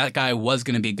 And that guy was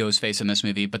going to be Ghostface in this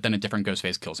movie, but then a different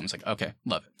Ghostface kills him. It's like, okay,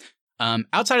 love it.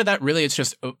 Outside of that, really, it's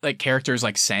just like characters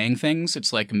like saying things.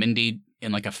 It's like Mindy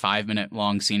in like a 5-minute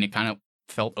long scene. It kind of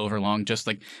felt overlong, just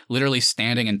like literally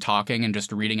standing and talking and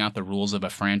just reading out the rules of a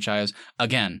franchise.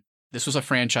 Again, this was a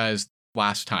franchise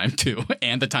last time too,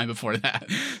 and the time before that.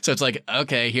 So it's like,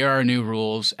 okay, here are new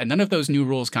rules, and none of those new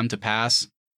rules come to pass.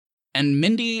 And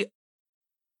Mindy,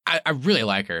 I really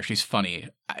like her. She's funny.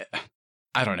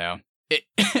 I don't know.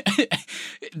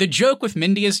 The joke with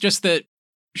Mindy is just that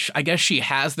I guess she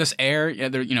has this air. Yeah,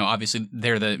 obviously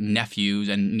they're the nephews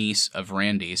and niece of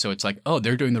Randy, so it's like, oh,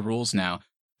 they're doing the rules now.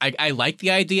 I like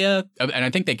the idea, and I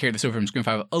think they carried this over from Scream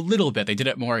 5 a little bit. They did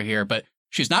it more here, but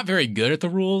she's not very good at the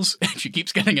rules. She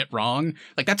keeps getting it wrong.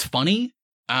 Like, that's funny.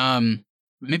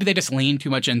 Maybe they just lean too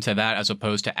much into that as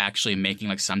opposed to actually making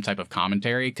like some type of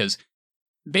commentary, because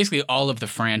basically all of the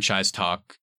franchise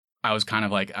talk, I was kind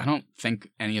of like, I don't think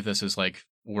any of this is like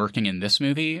working in this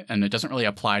movie, and it doesn't really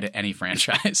apply to any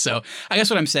franchise. So I guess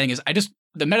what I'm saying is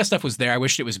the meta stuff was there. I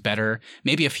wished it was better.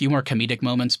 Maybe a few more comedic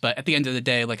moments, but at the end of the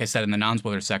day, like I said in the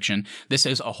non-spoiler section, this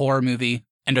is a horror movie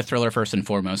and a thriller first and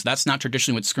foremost. That's not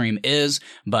traditionally what Scream is,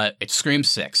 but it's Scream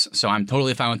 6, so I'm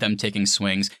totally fine with them taking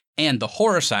swings. And the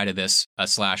horror side of this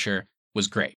slasher was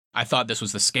great. I thought this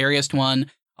was the scariest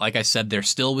one. Like I said, there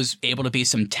still was able to be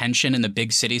some tension in the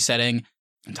big city setting.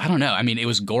 And I don't know. I mean, it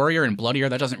was gorier and bloodier.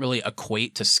 That doesn't really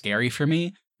equate to scary for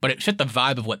me, but it fit the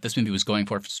vibe of what this movie was going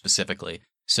for specifically.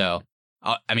 So,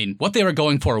 I mean, what they were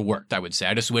going for worked, I would say.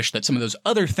 I just wish that some of those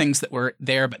other things that were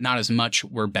there, but not as much,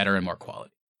 were better and more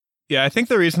quality. Yeah, I think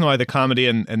the reason why the comedy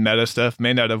and meta stuff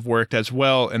may not have worked as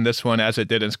well in this one as it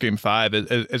did in Scream 5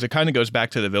 is it kind of goes back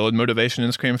to the villain motivation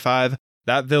in Scream 5.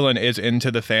 That villain is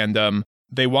into the fandom.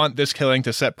 They want this killing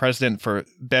to set precedent for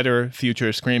better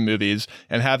future Scream movies,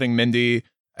 and having Mindy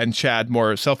and Chad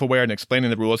more self-aware and explaining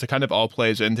the rules, it kind of all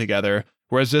plays in together.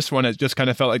 Whereas this one, it just kind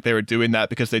of felt like they were doing that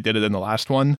because they did it in the last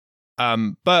one.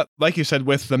 But like you said,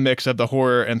 with the mix of the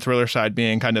horror and thriller side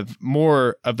being kind of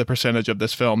more of the percentage of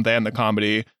this film than the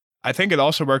comedy, I think it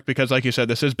also worked because, like you said,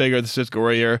 this is bigger, this is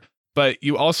gorier, but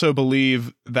you also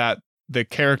believe that the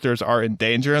characters are in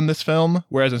danger in this film,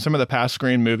 whereas in some of the past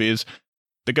Scream movies,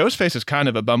 the Ghostface is kind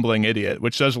of a bumbling idiot,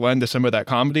 which does lend to some of that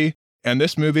comedy. And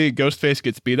this movie, Ghostface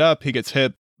gets beat up, he gets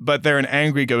hit, but they're an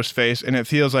angry Ghostface, and it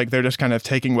feels like they're just kind of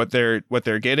taking what they're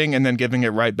getting and then giving it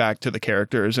right back to the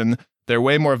characters. And they're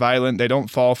way more violent. They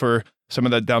don't fall for some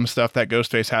of the dumb stuff that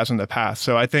Ghostface has in the past.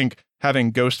 So I think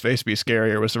having Ghostface be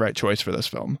scarier was the right choice for this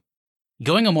film.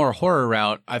 Going a more horror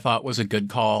route, I thought was a good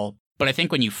call. But I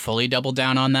think when you fully double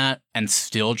down on that and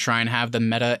still try and have the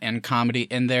meta and comedy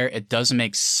in there, it does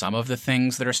make some of the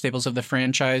things that are staples of the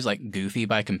franchise like goofy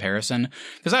by comparison.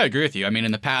 Because I agree with you. I mean,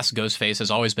 in the past, Ghostface has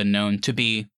always been known to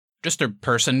be just a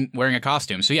person wearing a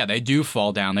costume. So yeah, they do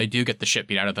fall down. They do get the shit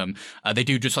beat out of them. They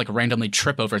do just like randomly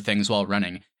trip over things while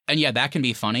running. And yeah, that can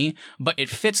be funny, but it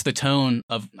fits the tone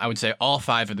of, I would say, all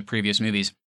 5 of the previous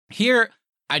movies. Here,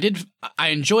 I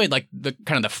enjoyed like the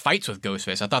kind of the fights with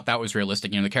Ghostface. I thought that was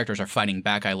realistic. You know, the characters are fighting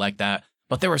back. I like that.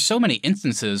 But there were so many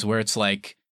instances where it's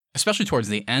like, especially towards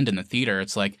the end in the theater,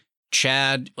 it's like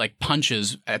Chad like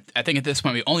punches, I think at this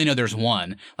point we only know there's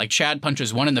one. Like Chad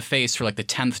punches one in the face for like the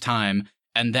 10th time.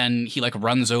 And then he like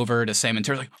runs over to Sam and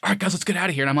Terry's like, all right, guys, let's get out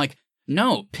of here. And I'm like,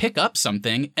 no, pick up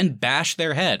something and bash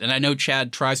their head. And I know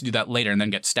Chad tries to do that later and then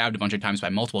gets stabbed a bunch of times by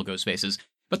multiple Ghostfaces.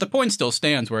 But the point still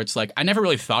stands where it's like, I never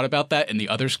really thought about that in the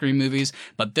other Scream movies.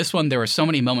 But this one, there were so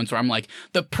many moments where I'm like,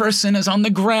 the person is on the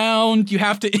ground. You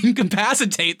have to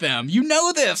incapacitate them. You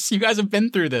know this. You guys have been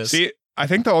through this. See, I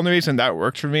think the only reason that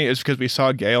worked for me is because we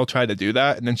saw Gail try to do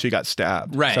that and then she got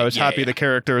stabbed. Right. So I was happy the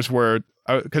characters were,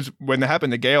 because when it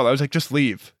happened to Gail, I was like, just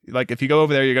leave. Like, if you go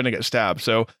over there, you're going to get stabbed.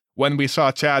 So when we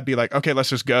saw Chad be like, okay, let's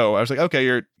just go, I was like,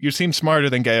 okay, you seem smarter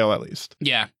than Gail at least.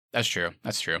 Yeah, that's true.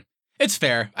 That's true. It's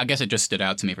fair. I guess it just stood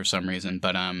out to me for some reason.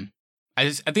 But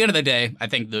at the end of the day, I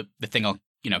think the thing I'll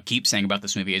keep saying about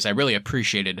this movie is I really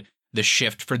appreciated the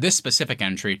shift for this specific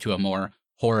entry to a more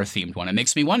horror-themed one. It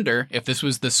makes me wonder if this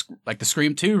was the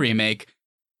Scream 2 remake,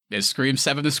 is Scream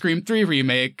 7 the Scream 3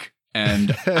 remake?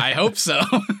 And I hope so.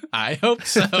 I hope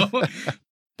so.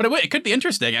 But it could be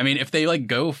interesting. I mean, if they like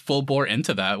go full bore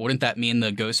into that, wouldn't that mean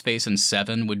the Ghostface in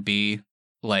 7 would be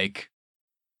like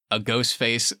a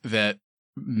Ghostface that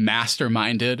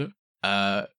masterminded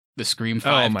the Scream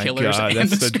 5 killers? God, and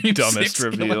that's the Scream dumbest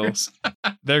 6 reveal.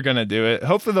 They're going to do it.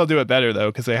 Hopefully they'll do it better,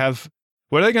 though, because they have...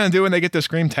 What are they going to do when they get to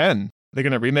Scream 10? They're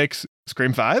going to remake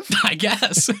Scream 5? I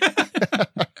guess.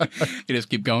 You just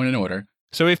keep going in order.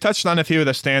 So we've touched on a few of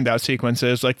the standout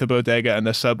sequences, like the bodega and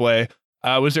the subway.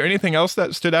 Was there anything else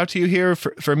that stood out to you here?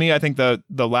 For me, I think the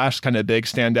last kind of big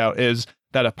standout is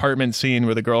that apartment scene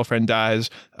where the girlfriend dies.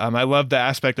 I love the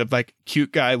aspect of like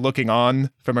cute guy looking on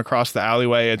from across the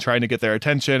alleyway and trying to get their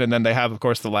attention. And then they have, of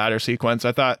course, the ladder sequence.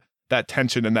 I thought that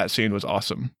tension in that scene was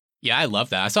awesome. Yeah, I love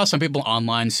that. I saw some people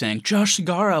online saying, Josh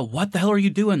Segarra, what the hell are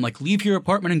you doing? Like, leave your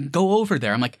apartment and go over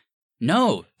there. I'm like,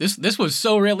 no, this was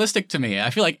so realistic to me. I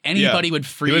feel like anybody would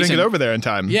freeze. He wouldn't get over there in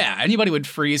time. Yeah, anybody would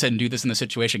freeze and do this in the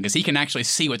situation because he can actually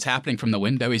see what's happening from the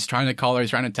window. He's trying to call her.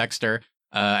 He's trying to text her.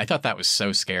 I thought that was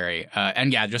so scary.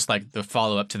 And yeah, just like the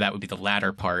follow-up to that would be the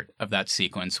latter part of that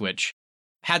sequence, which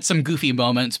had some goofy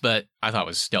moments, but I thought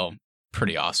was still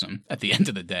pretty awesome at the end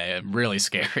of the day. Really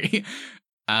scary.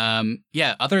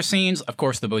 Yeah, other scenes, of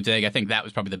course, the bodega. I think that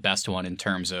was probably the best one in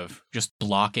terms of just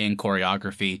blocking,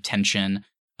 choreography, tension.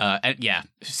 And yeah,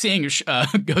 seeing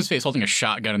Ghostface holding a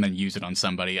shotgun and then use it on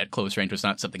somebody at close range was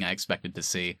not something I expected to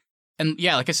see. And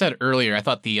yeah, like I said earlier, I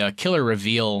thought the killer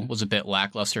reveal was a bit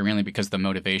lackluster, mainly because the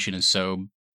motivation is so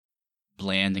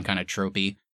bland and kind of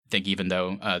tropey. I think even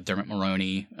though Dermot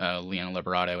Mulroney, Leona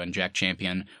Liberato, and Jack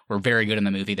Champion were very good in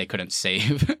the movie, they couldn't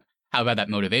save how bad that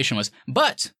motivation was.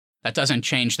 But that doesn't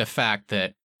change the fact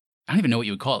that, I don't even know what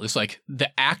you would call it. It's like the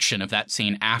action of that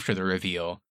scene after the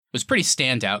reveal was pretty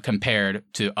standout compared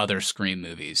to other Scream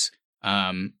movies.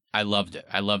 I loved it.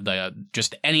 I loved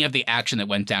just any of the action that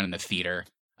went down in the theater.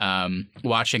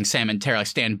 Watching Sam and Tara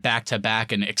stand back to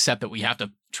back and accept that we have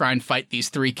to try and fight these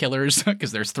 3 killers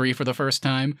because there's 3 for the first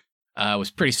time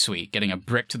was pretty sweet. Getting a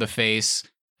brick to the face,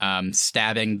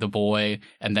 stabbing the boy,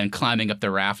 and then climbing up the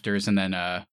rafters, and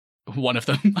then one of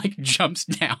them like jumps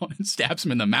down and stabs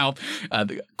him in the mouth.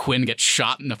 Quinn gets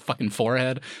shot in the fucking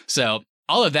forehead. So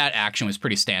all of that action was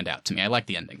pretty standout to me. I like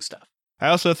the ending stuff. I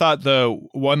also thought the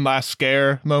one last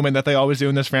scare moment that they always do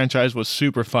in this franchise was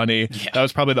super funny. Yeah. That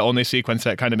was probably the only sequence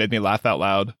that kind of made me laugh out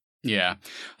loud. Yeah.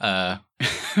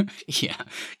 Yeah.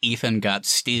 Ethan got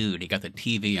stewed. He got the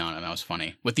TV on him. That was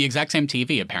funny. With the exact same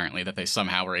TV, apparently, that they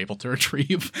somehow were able to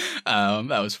retrieve.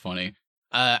 That was funny.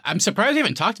 I'm surprised we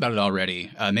haven't talked about it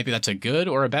already. Maybe that's a good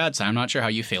or a bad sign. I'm not sure how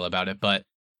you feel about it, but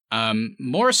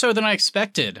more so than I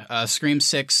expected. Scream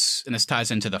 6, and this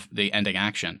ties into the ending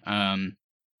action,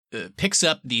 picks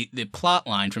up the plot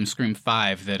line from Scream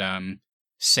 5 that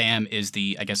Sam is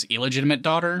the, I guess, illegitimate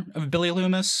daughter of Billy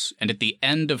Loomis. And at the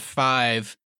end of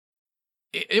 5,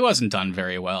 it wasn't done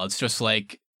very well. It's just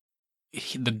like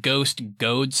the ghost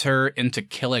goads her into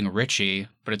killing Richie,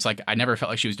 but it's like I never felt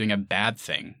like she was doing a bad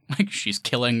thing. Like she's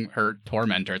killing her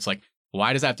tormentor. It's like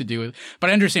why does that have to do with? But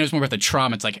I understand it's more about the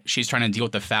trauma. It's like she's trying to deal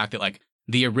with the fact that like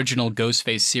the original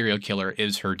Ghostface serial killer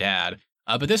is her dad.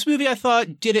 But this movie, I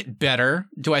thought, did it better.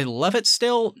 Do I love it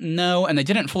still? No, and they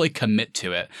didn't fully commit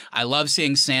to it. I love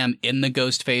seeing Sam in the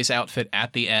Ghostface outfit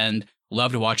at the end.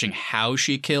 Loved watching how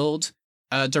she killed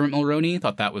Dermot Mulroney.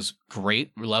 Thought that was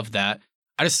great. Loved that.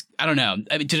 I don't know.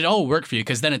 I mean, did it all work for you?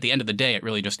 Because then at the end of the day, it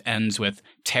really just ends with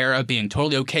Tara being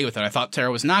totally okay with it. I thought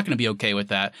Tara was not going to be okay with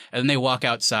that. And then they walk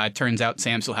outside. Turns out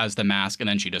Sam still has the mask, and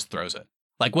then she just throws it.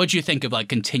 Like, what'd you think of like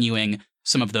continuing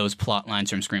some of those plot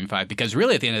lines from Scream 5? Because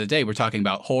really, at the end of the day, we're talking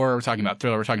about horror, we're talking about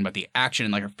thriller, we're talking about the action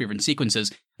and like our favorite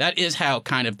sequences. That is how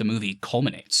kind of the movie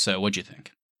culminates. So what'd you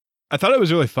think? I thought it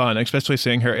was really fun, especially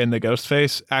seeing her in the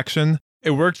Ghostface action.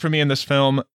 It worked for me in this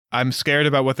film. I'm scared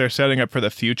about what they're setting up for the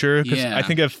future, because I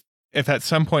think if at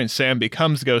some point Sam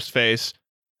becomes Ghostface,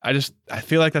 I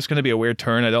feel like that's going to be a weird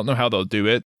turn. I don't know how they'll do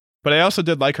it. But I also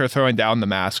did like her throwing down the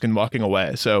mask and walking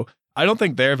away. So I don't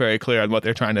think they're very clear on what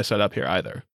they're trying to set up here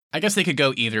either. I guess they could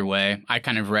go either way. I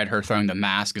kind of read her throwing the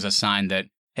mask as a sign that,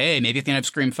 hey, maybe at the end of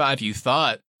Scream 5, you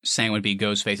thought Sam would be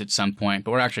Ghostface at some point,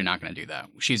 but we're actually not going to do that.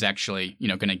 She's actually,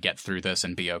 going to get through this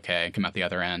and be okay and come out the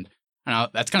other end.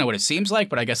 That's kind of what it seems like,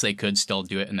 but I guess they could still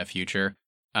do it in the future.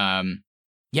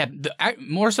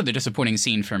 More so the disappointing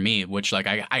scene for me, which like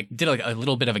I did like a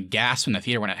little bit of a gasp in the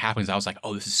theater when it happens. I was like,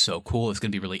 oh, this is so cool. It's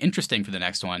going to be really interesting for the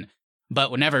next one.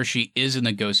 But whenever she is in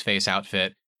the Ghostface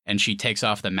outfit and she takes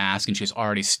off the mask and she's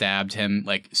already stabbed him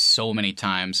like so many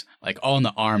times, like all in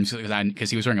the arms because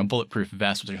he was wearing a bulletproof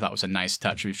vest, which I thought was a nice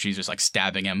touch. She's just like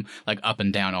stabbing him like up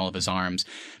and down all of his arms.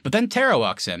 But then Tara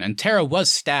walks in and Tara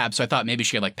was stabbed. So I thought maybe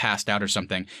she had like passed out or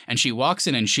something. And she walks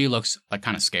in and she looks like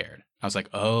kind of scared. I was like,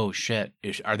 oh shit.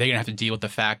 Are they going to have to deal with the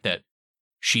fact that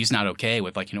she's not okay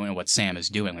with like, what Sam is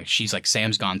doing? Like she's like,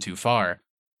 Sam's gone too far.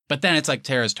 But then it's like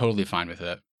Tara's totally fine with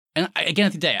it. And again,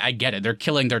 at the day, I get it. They're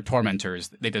killing their tormentors.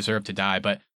 They deserve to die.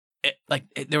 But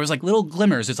there was like little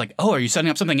glimmers. It's like, oh, are you setting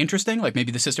up something interesting? Like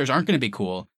maybe the sisters aren't going to be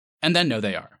cool. And then no,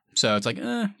 they are. So it's like,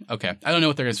 okay. I don't know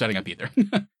what they're setting up either.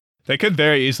 They could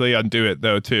very easily undo it,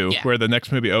 though, too, where the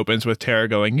next movie opens with Tara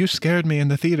going, you scared me in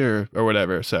the theater or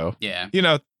whatever. So, yeah.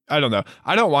 I don't know.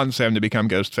 I don't want Sam to become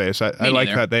Ghostface. I like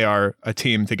that they are a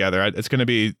team together. It's going to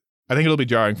be, I think it'll be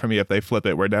jarring for me if they flip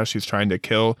it where now she's trying to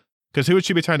kill. Because who would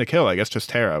she be trying to kill? I guess just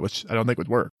Tara, which I don't think would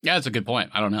work. Yeah, that's a good point.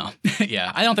 I don't know.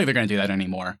 Yeah, I don't think they're going to do that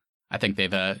anymore. I think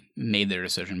they've made their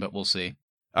decision, but we'll see.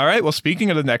 All right. Well, speaking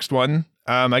of the next one,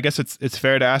 I guess it's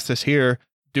fair to ask this here.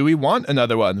 Do we want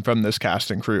another one from this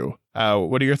cast and crew?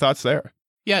 What are your thoughts there?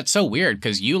 Yeah, it's so weird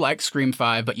because you like Scream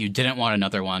 5, but you didn't want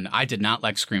another one. I did not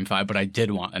like Scream 5, but I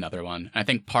did want another one. I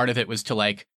think part of it was to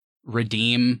like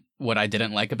redeem what I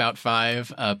didn't like about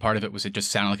 5. Part of it was it just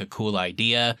sounded like a cool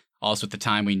idea. Also, at the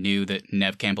time, we knew that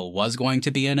Neve Campbell was going to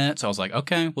be in it. So I was like,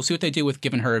 okay, we'll see what they do with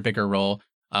giving her a bigger role.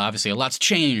 Obviously, a lot's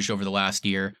changed over the last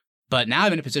year. But now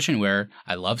I'm in a position where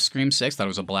I love Scream 6, thought it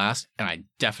was a blast, and I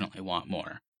definitely want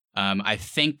more. I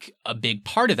think a big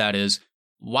part of that is,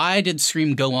 why did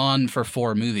Scream go on for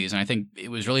 4 movies? And I think it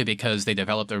was really because they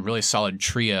developed a really solid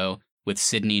trio with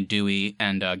Sidney, Dewey,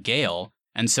 and Gale.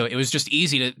 And so it was just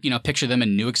easy to, picture them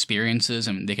in new experiences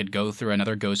and they could go through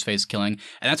another Ghostface killing.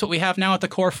 And that's what we have now at the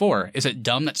core 4. Is it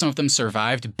dumb that some of them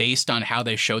survived based on how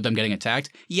they showed them getting attacked?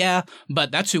 Yeah,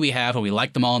 but that's who we have and we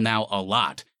like them all now a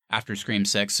lot after Scream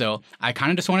 6. So I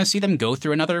kind of just want to see them go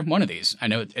through another one of these. I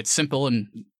know it's simple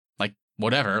and like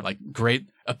whatever, like great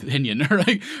opinion or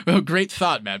like great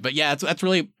thought, man. But yeah, that's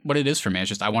really what it is for me. It's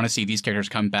just I want to see these characters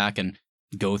come back and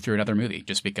go through another movie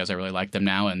just because I really like them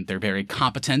now and they're very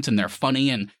competent and they're funny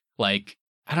and like,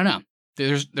 I don't know.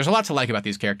 There's a lot to like about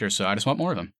these characters, so I just want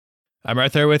more of them. I'm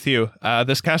right there with you.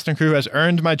 This cast and crew has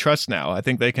earned my trust now. I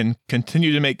think they can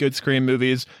continue to make good Scream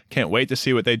movies. Can't wait to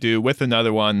see what they do with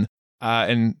another one.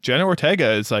 And Jenna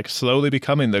Ortega is like slowly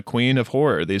becoming the queen of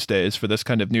horror these days for this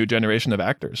kind of new generation of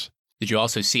actors. Did you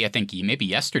also see, I think maybe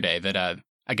yesterday, that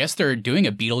I guess they're doing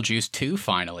a Beetlejuice 2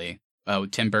 finally.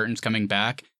 Tim Burton's coming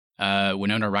back.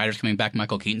 Winona Ryder's coming back,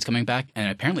 Michael Keaton's coming back, and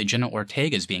apparently Jenna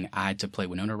Ortega is being eyed to play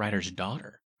Winona Ryder's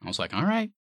daughter. I was like, all right.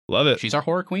 Love it. She's our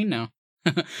horror queen now.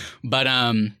 But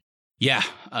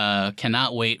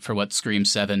cannot wait for what Scream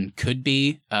 7 could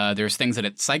be. There's things that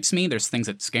it psychs me. There's things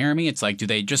that scare me. It's like, do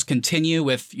they just continue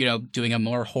with, doing a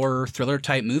more horror thriller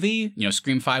type movie?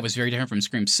 Scream 5 was very different from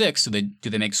Scream 6. So do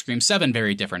they make Scream 7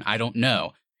 very different? I don't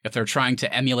know. If they're trying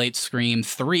to emulate Scream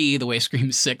 3 the way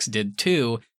Scream 6 did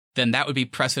too, then that would be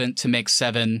precedent to make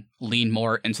 7 lean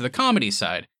more into the comedy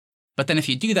side. But then if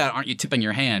you do that, aren't you tipping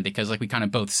your hand? Because like we kind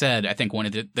of both said, I think one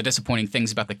of the disappointing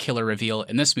things about the killer reveal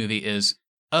in this movie is,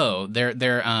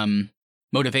 they're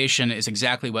motivation is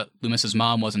exactly what Loomis's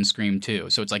mom was in Scream 2.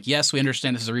 So it's like, yes, we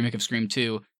understand this is a remake of Scream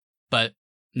 2, but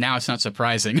now it's not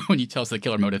surprising when you tell us the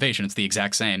killer motivation. It's the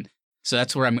exact same. So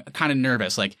that's where I'm kind of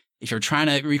nervous. Like, if you're trying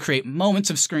to recreate moments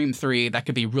of Scream 3, that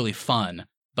could be really fun,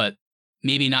 but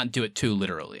maybe not do it too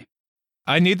literally.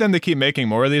 I need them to keep making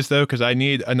more of these, though, because I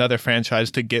need another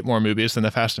franchise to get more movies than the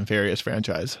Fast and Furious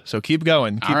franchise. So keep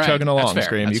going. Keep chugging along,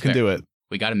 Scream. You can do it.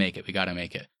 We got to make it. We got to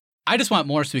make it. I just want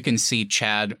more so we can see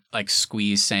Chad like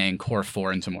squeeze saying Core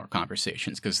 4 into more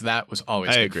conversations, because that was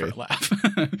always good for a laugh.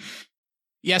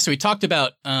 Yeah, so we talked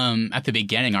about at the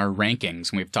beginning our rankings,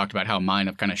 and we've talked about how mine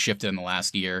have kind of shifted in the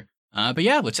last year. But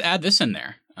yeah, let's add this in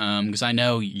there, because I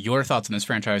know your thoughts on this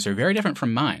franchise are very different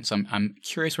from mine. So I'm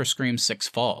curious where Scream 6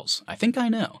 falls. I think I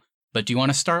know. But do you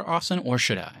want to start, Austin, or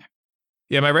should I?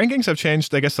 Yeah, my rankings have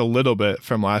changed, I guess, a little bit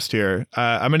from last year.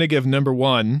 I'm going to give number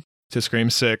 1 to Scream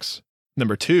 6,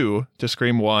 number 2 to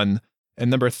Scream 1,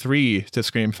 and number 3 to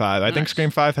Scream 5. I think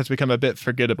Scream 5 has become a bit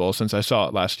forgettable since I saw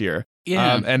it last year.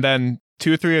 Yeah. And then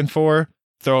 2, 3, and 4,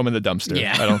 throw them in the dumpster.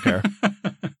 Yeah. I don't care.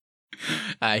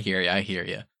 I hear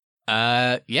you.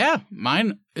 Yeah,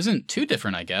 mine isn't too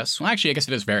different, I guess. Well, actually, I guess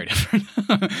it is very different.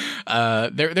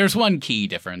 There's one key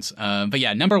difference. But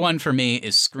yeah, number 1 for me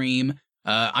is Scream.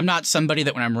 I'm not somebody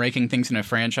that when I'm ranking things in a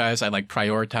franchise, I like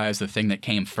prioritize the thing that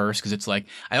came first, because it's like,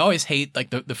 I always hate like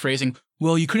the phrasing,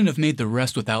 well, you couldn't have made the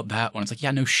rest without that one. It's like,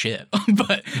 yeah, no shit.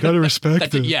 But you gotta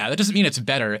respect it. Yeah, that doesn't mean it's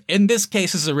better. In this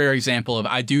case, this is a rare example of,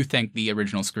 I do think the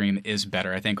original Scream is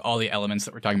better. I think all the elements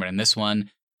that we're talking about in this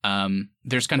one,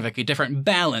 there's kind of like a different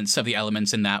balance of the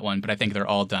elements in that one, but I think they're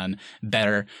all done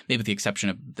better, maybe with the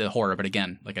exception of the horror. But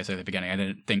again, like I said at the beginning, I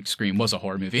didn't think Scream was a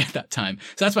horror movie at that time.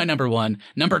 So that's my number 1.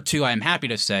 Number 2, I'm happy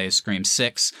to say, is Scream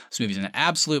 6. This movie's an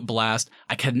absolute blast.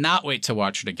 I cannot wait to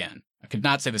watch it again. I could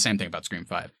not say the same thing about Scream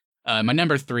 5. My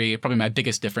number 3, probably my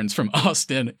biggest difference from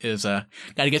Austin, is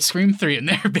gotta get Scream 3 in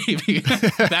there, baby.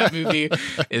 That movie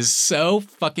is so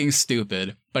fucking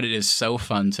stupid, but it is so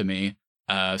fun to me.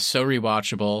 So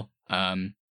rewatchable.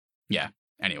 Yeah.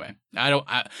 Anyway,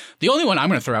 the only one I'm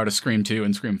going to throw out is Scream 2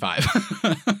 and Scream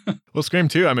 5. Well, Scream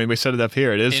 2, I mean, we set it up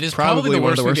here. It is probably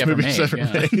one of the worst movies ever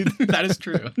made. That is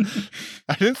true.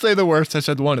 I didn't say the worst. I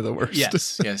said one of the worst.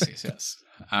 Yes.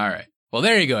 All right. Well,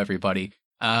 there you go, everybody.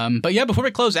 But yeah, before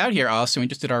we close out here, Austin, we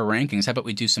just did our rankings. How about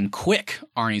we do some quick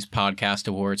Arnie's Podcast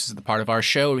Awards? This is the part of our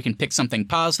show where we can pick something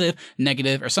positive,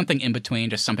 negative, or something in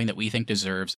between, just something that we think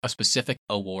deserves a specific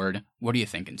award. What are you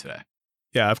thinking today?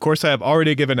 Yeah, of course, I have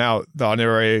already given out the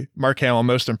honorary Mark Hamill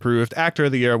Most Improved Actor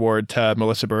of the Year award to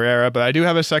Melissa Barrera, but I do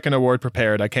have a second award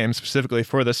prepared. I came specifically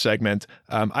for this segment.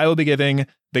 I will be giving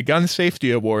the Gun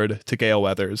Safety Award to Gale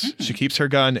Weathers. Mm-hmm. She keeps her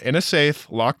gun in a safe,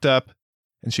 locked up,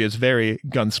 and she is very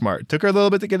gun smart. Took her a little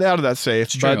bit to get out of that safe,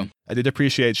 but I did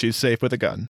appreciate she's safe with a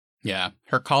gun. Yeah,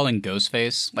 her calling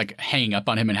Ghostface, like hanging up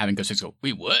on him and having Ghostface go,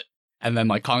 wait, what? And then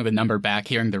like calling the number back,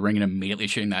 hearing the ring, and immediately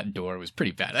shooting that door was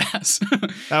pretty badass.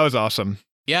 That was awesome.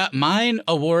 Yeah, mine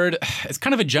award, it's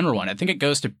kind of a general one. I think it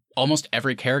goes to almost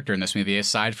every character in this movie,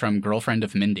 aside from Girlfriend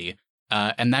of Mindy.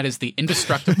 And that is the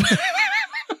Indestructible...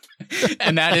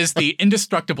 And that is the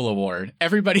Indestructible Award.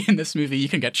 Everybody in this movie, you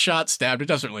can get shot, stabbed, it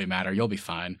doesn't really matter. You'll be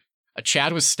fine.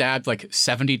 Chad was stabbed like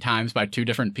 70 times by 2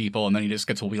 different people, and then he just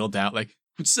gets wheeled out like,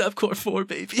 what's up, Core 4,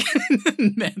 baby?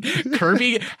 And then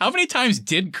Kirby, how many times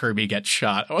did Kirby get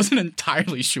shot? I wasn't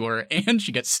entirely sure. And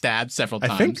she gets stabbed several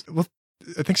times.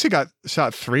 I think she got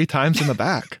shot 3 times in the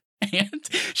back. And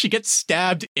she gets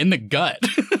stabbed in the gut.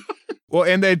 Well,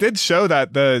 and they did show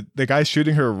that the guy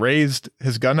shooting her raised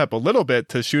his gun up a little bit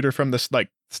to shoot her from the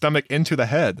stomach into the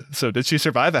head. So did she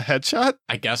survive a headshot?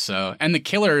 I guess so. And the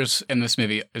killers in this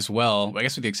movie as well, I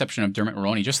guess with the exception of Dermot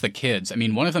Mulroney, just the kids. I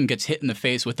mean, one of them gets hit in the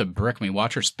face with a brick and we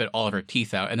watch her spit all of her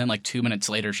teeth out. And then like 2 minutes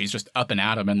later, she's just up and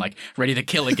at him and like ready to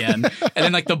kill again. And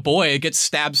then like the boy gets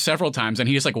stabbed several times and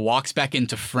he just like walks back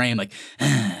into frame like,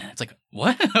 it's like,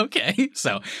 what? Okay.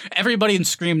 So everybody in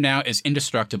Scream now is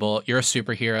indestructible. You're a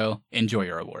superhero. Enjoy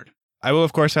your award. I will,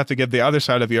 of course, have to give the other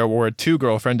side of your award to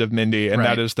Girlfriend of Mindy, and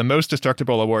that is the Most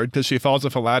Destructible Award because she falls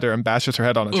off a ladder and bashes her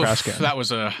head on a trash can. That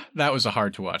was a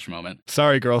hard to watch moment.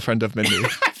 Sorry, Girlfriend of Mindy.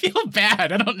 I feel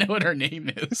bad. I don't know what her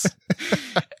name is.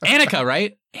 Annika,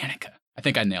 right? Annika. I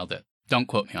think I nailed it. Don't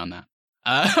quote me on that.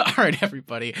 All right,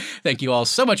 everybody. Thank you all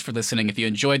so much for listening. If you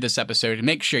enjoyed this episode,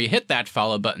 make sure you hit that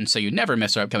follow button so you never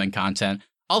miss our upcoming content.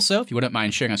 Also, if you wouldn't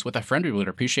mind sharing us with a friend, we would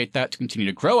appreciate that to continue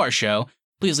to grow our show.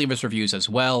 Please leave us reviews as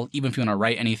well. Even if you want to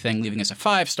write anything, leaving us a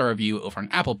 5-star review over on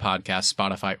Apple Podcasts,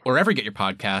 Spotify, or wherever you get your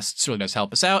podcasts really does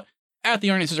help us out. At The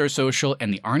Arnie's is our social,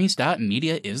 and the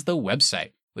Arnie's.media is the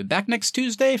website. We'll be back next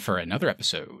Tuesday for another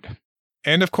episode.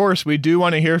 And of course, we do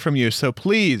want to hear from you, so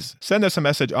please send us a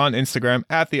message on Instagram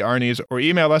at The Arnies or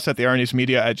email us at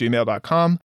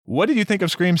thearniesmedia@gmail.com. What did you think of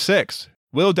Scream 6?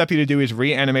 Will Deputy Dewey's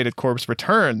reanimated corpse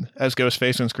return as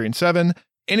Ghostface in Scream 7?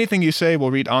 Anything you say, we'll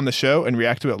read on the show and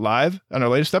react to it live on our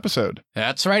latest episode.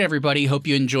 That's right, everybody. Hope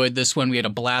you enjoyed this one. We had a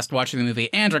blast watching the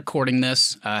movie and recording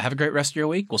this. Have a great rest of your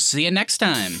week. We'll see you next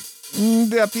time.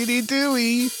 Deputy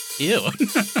Dewey. Ew.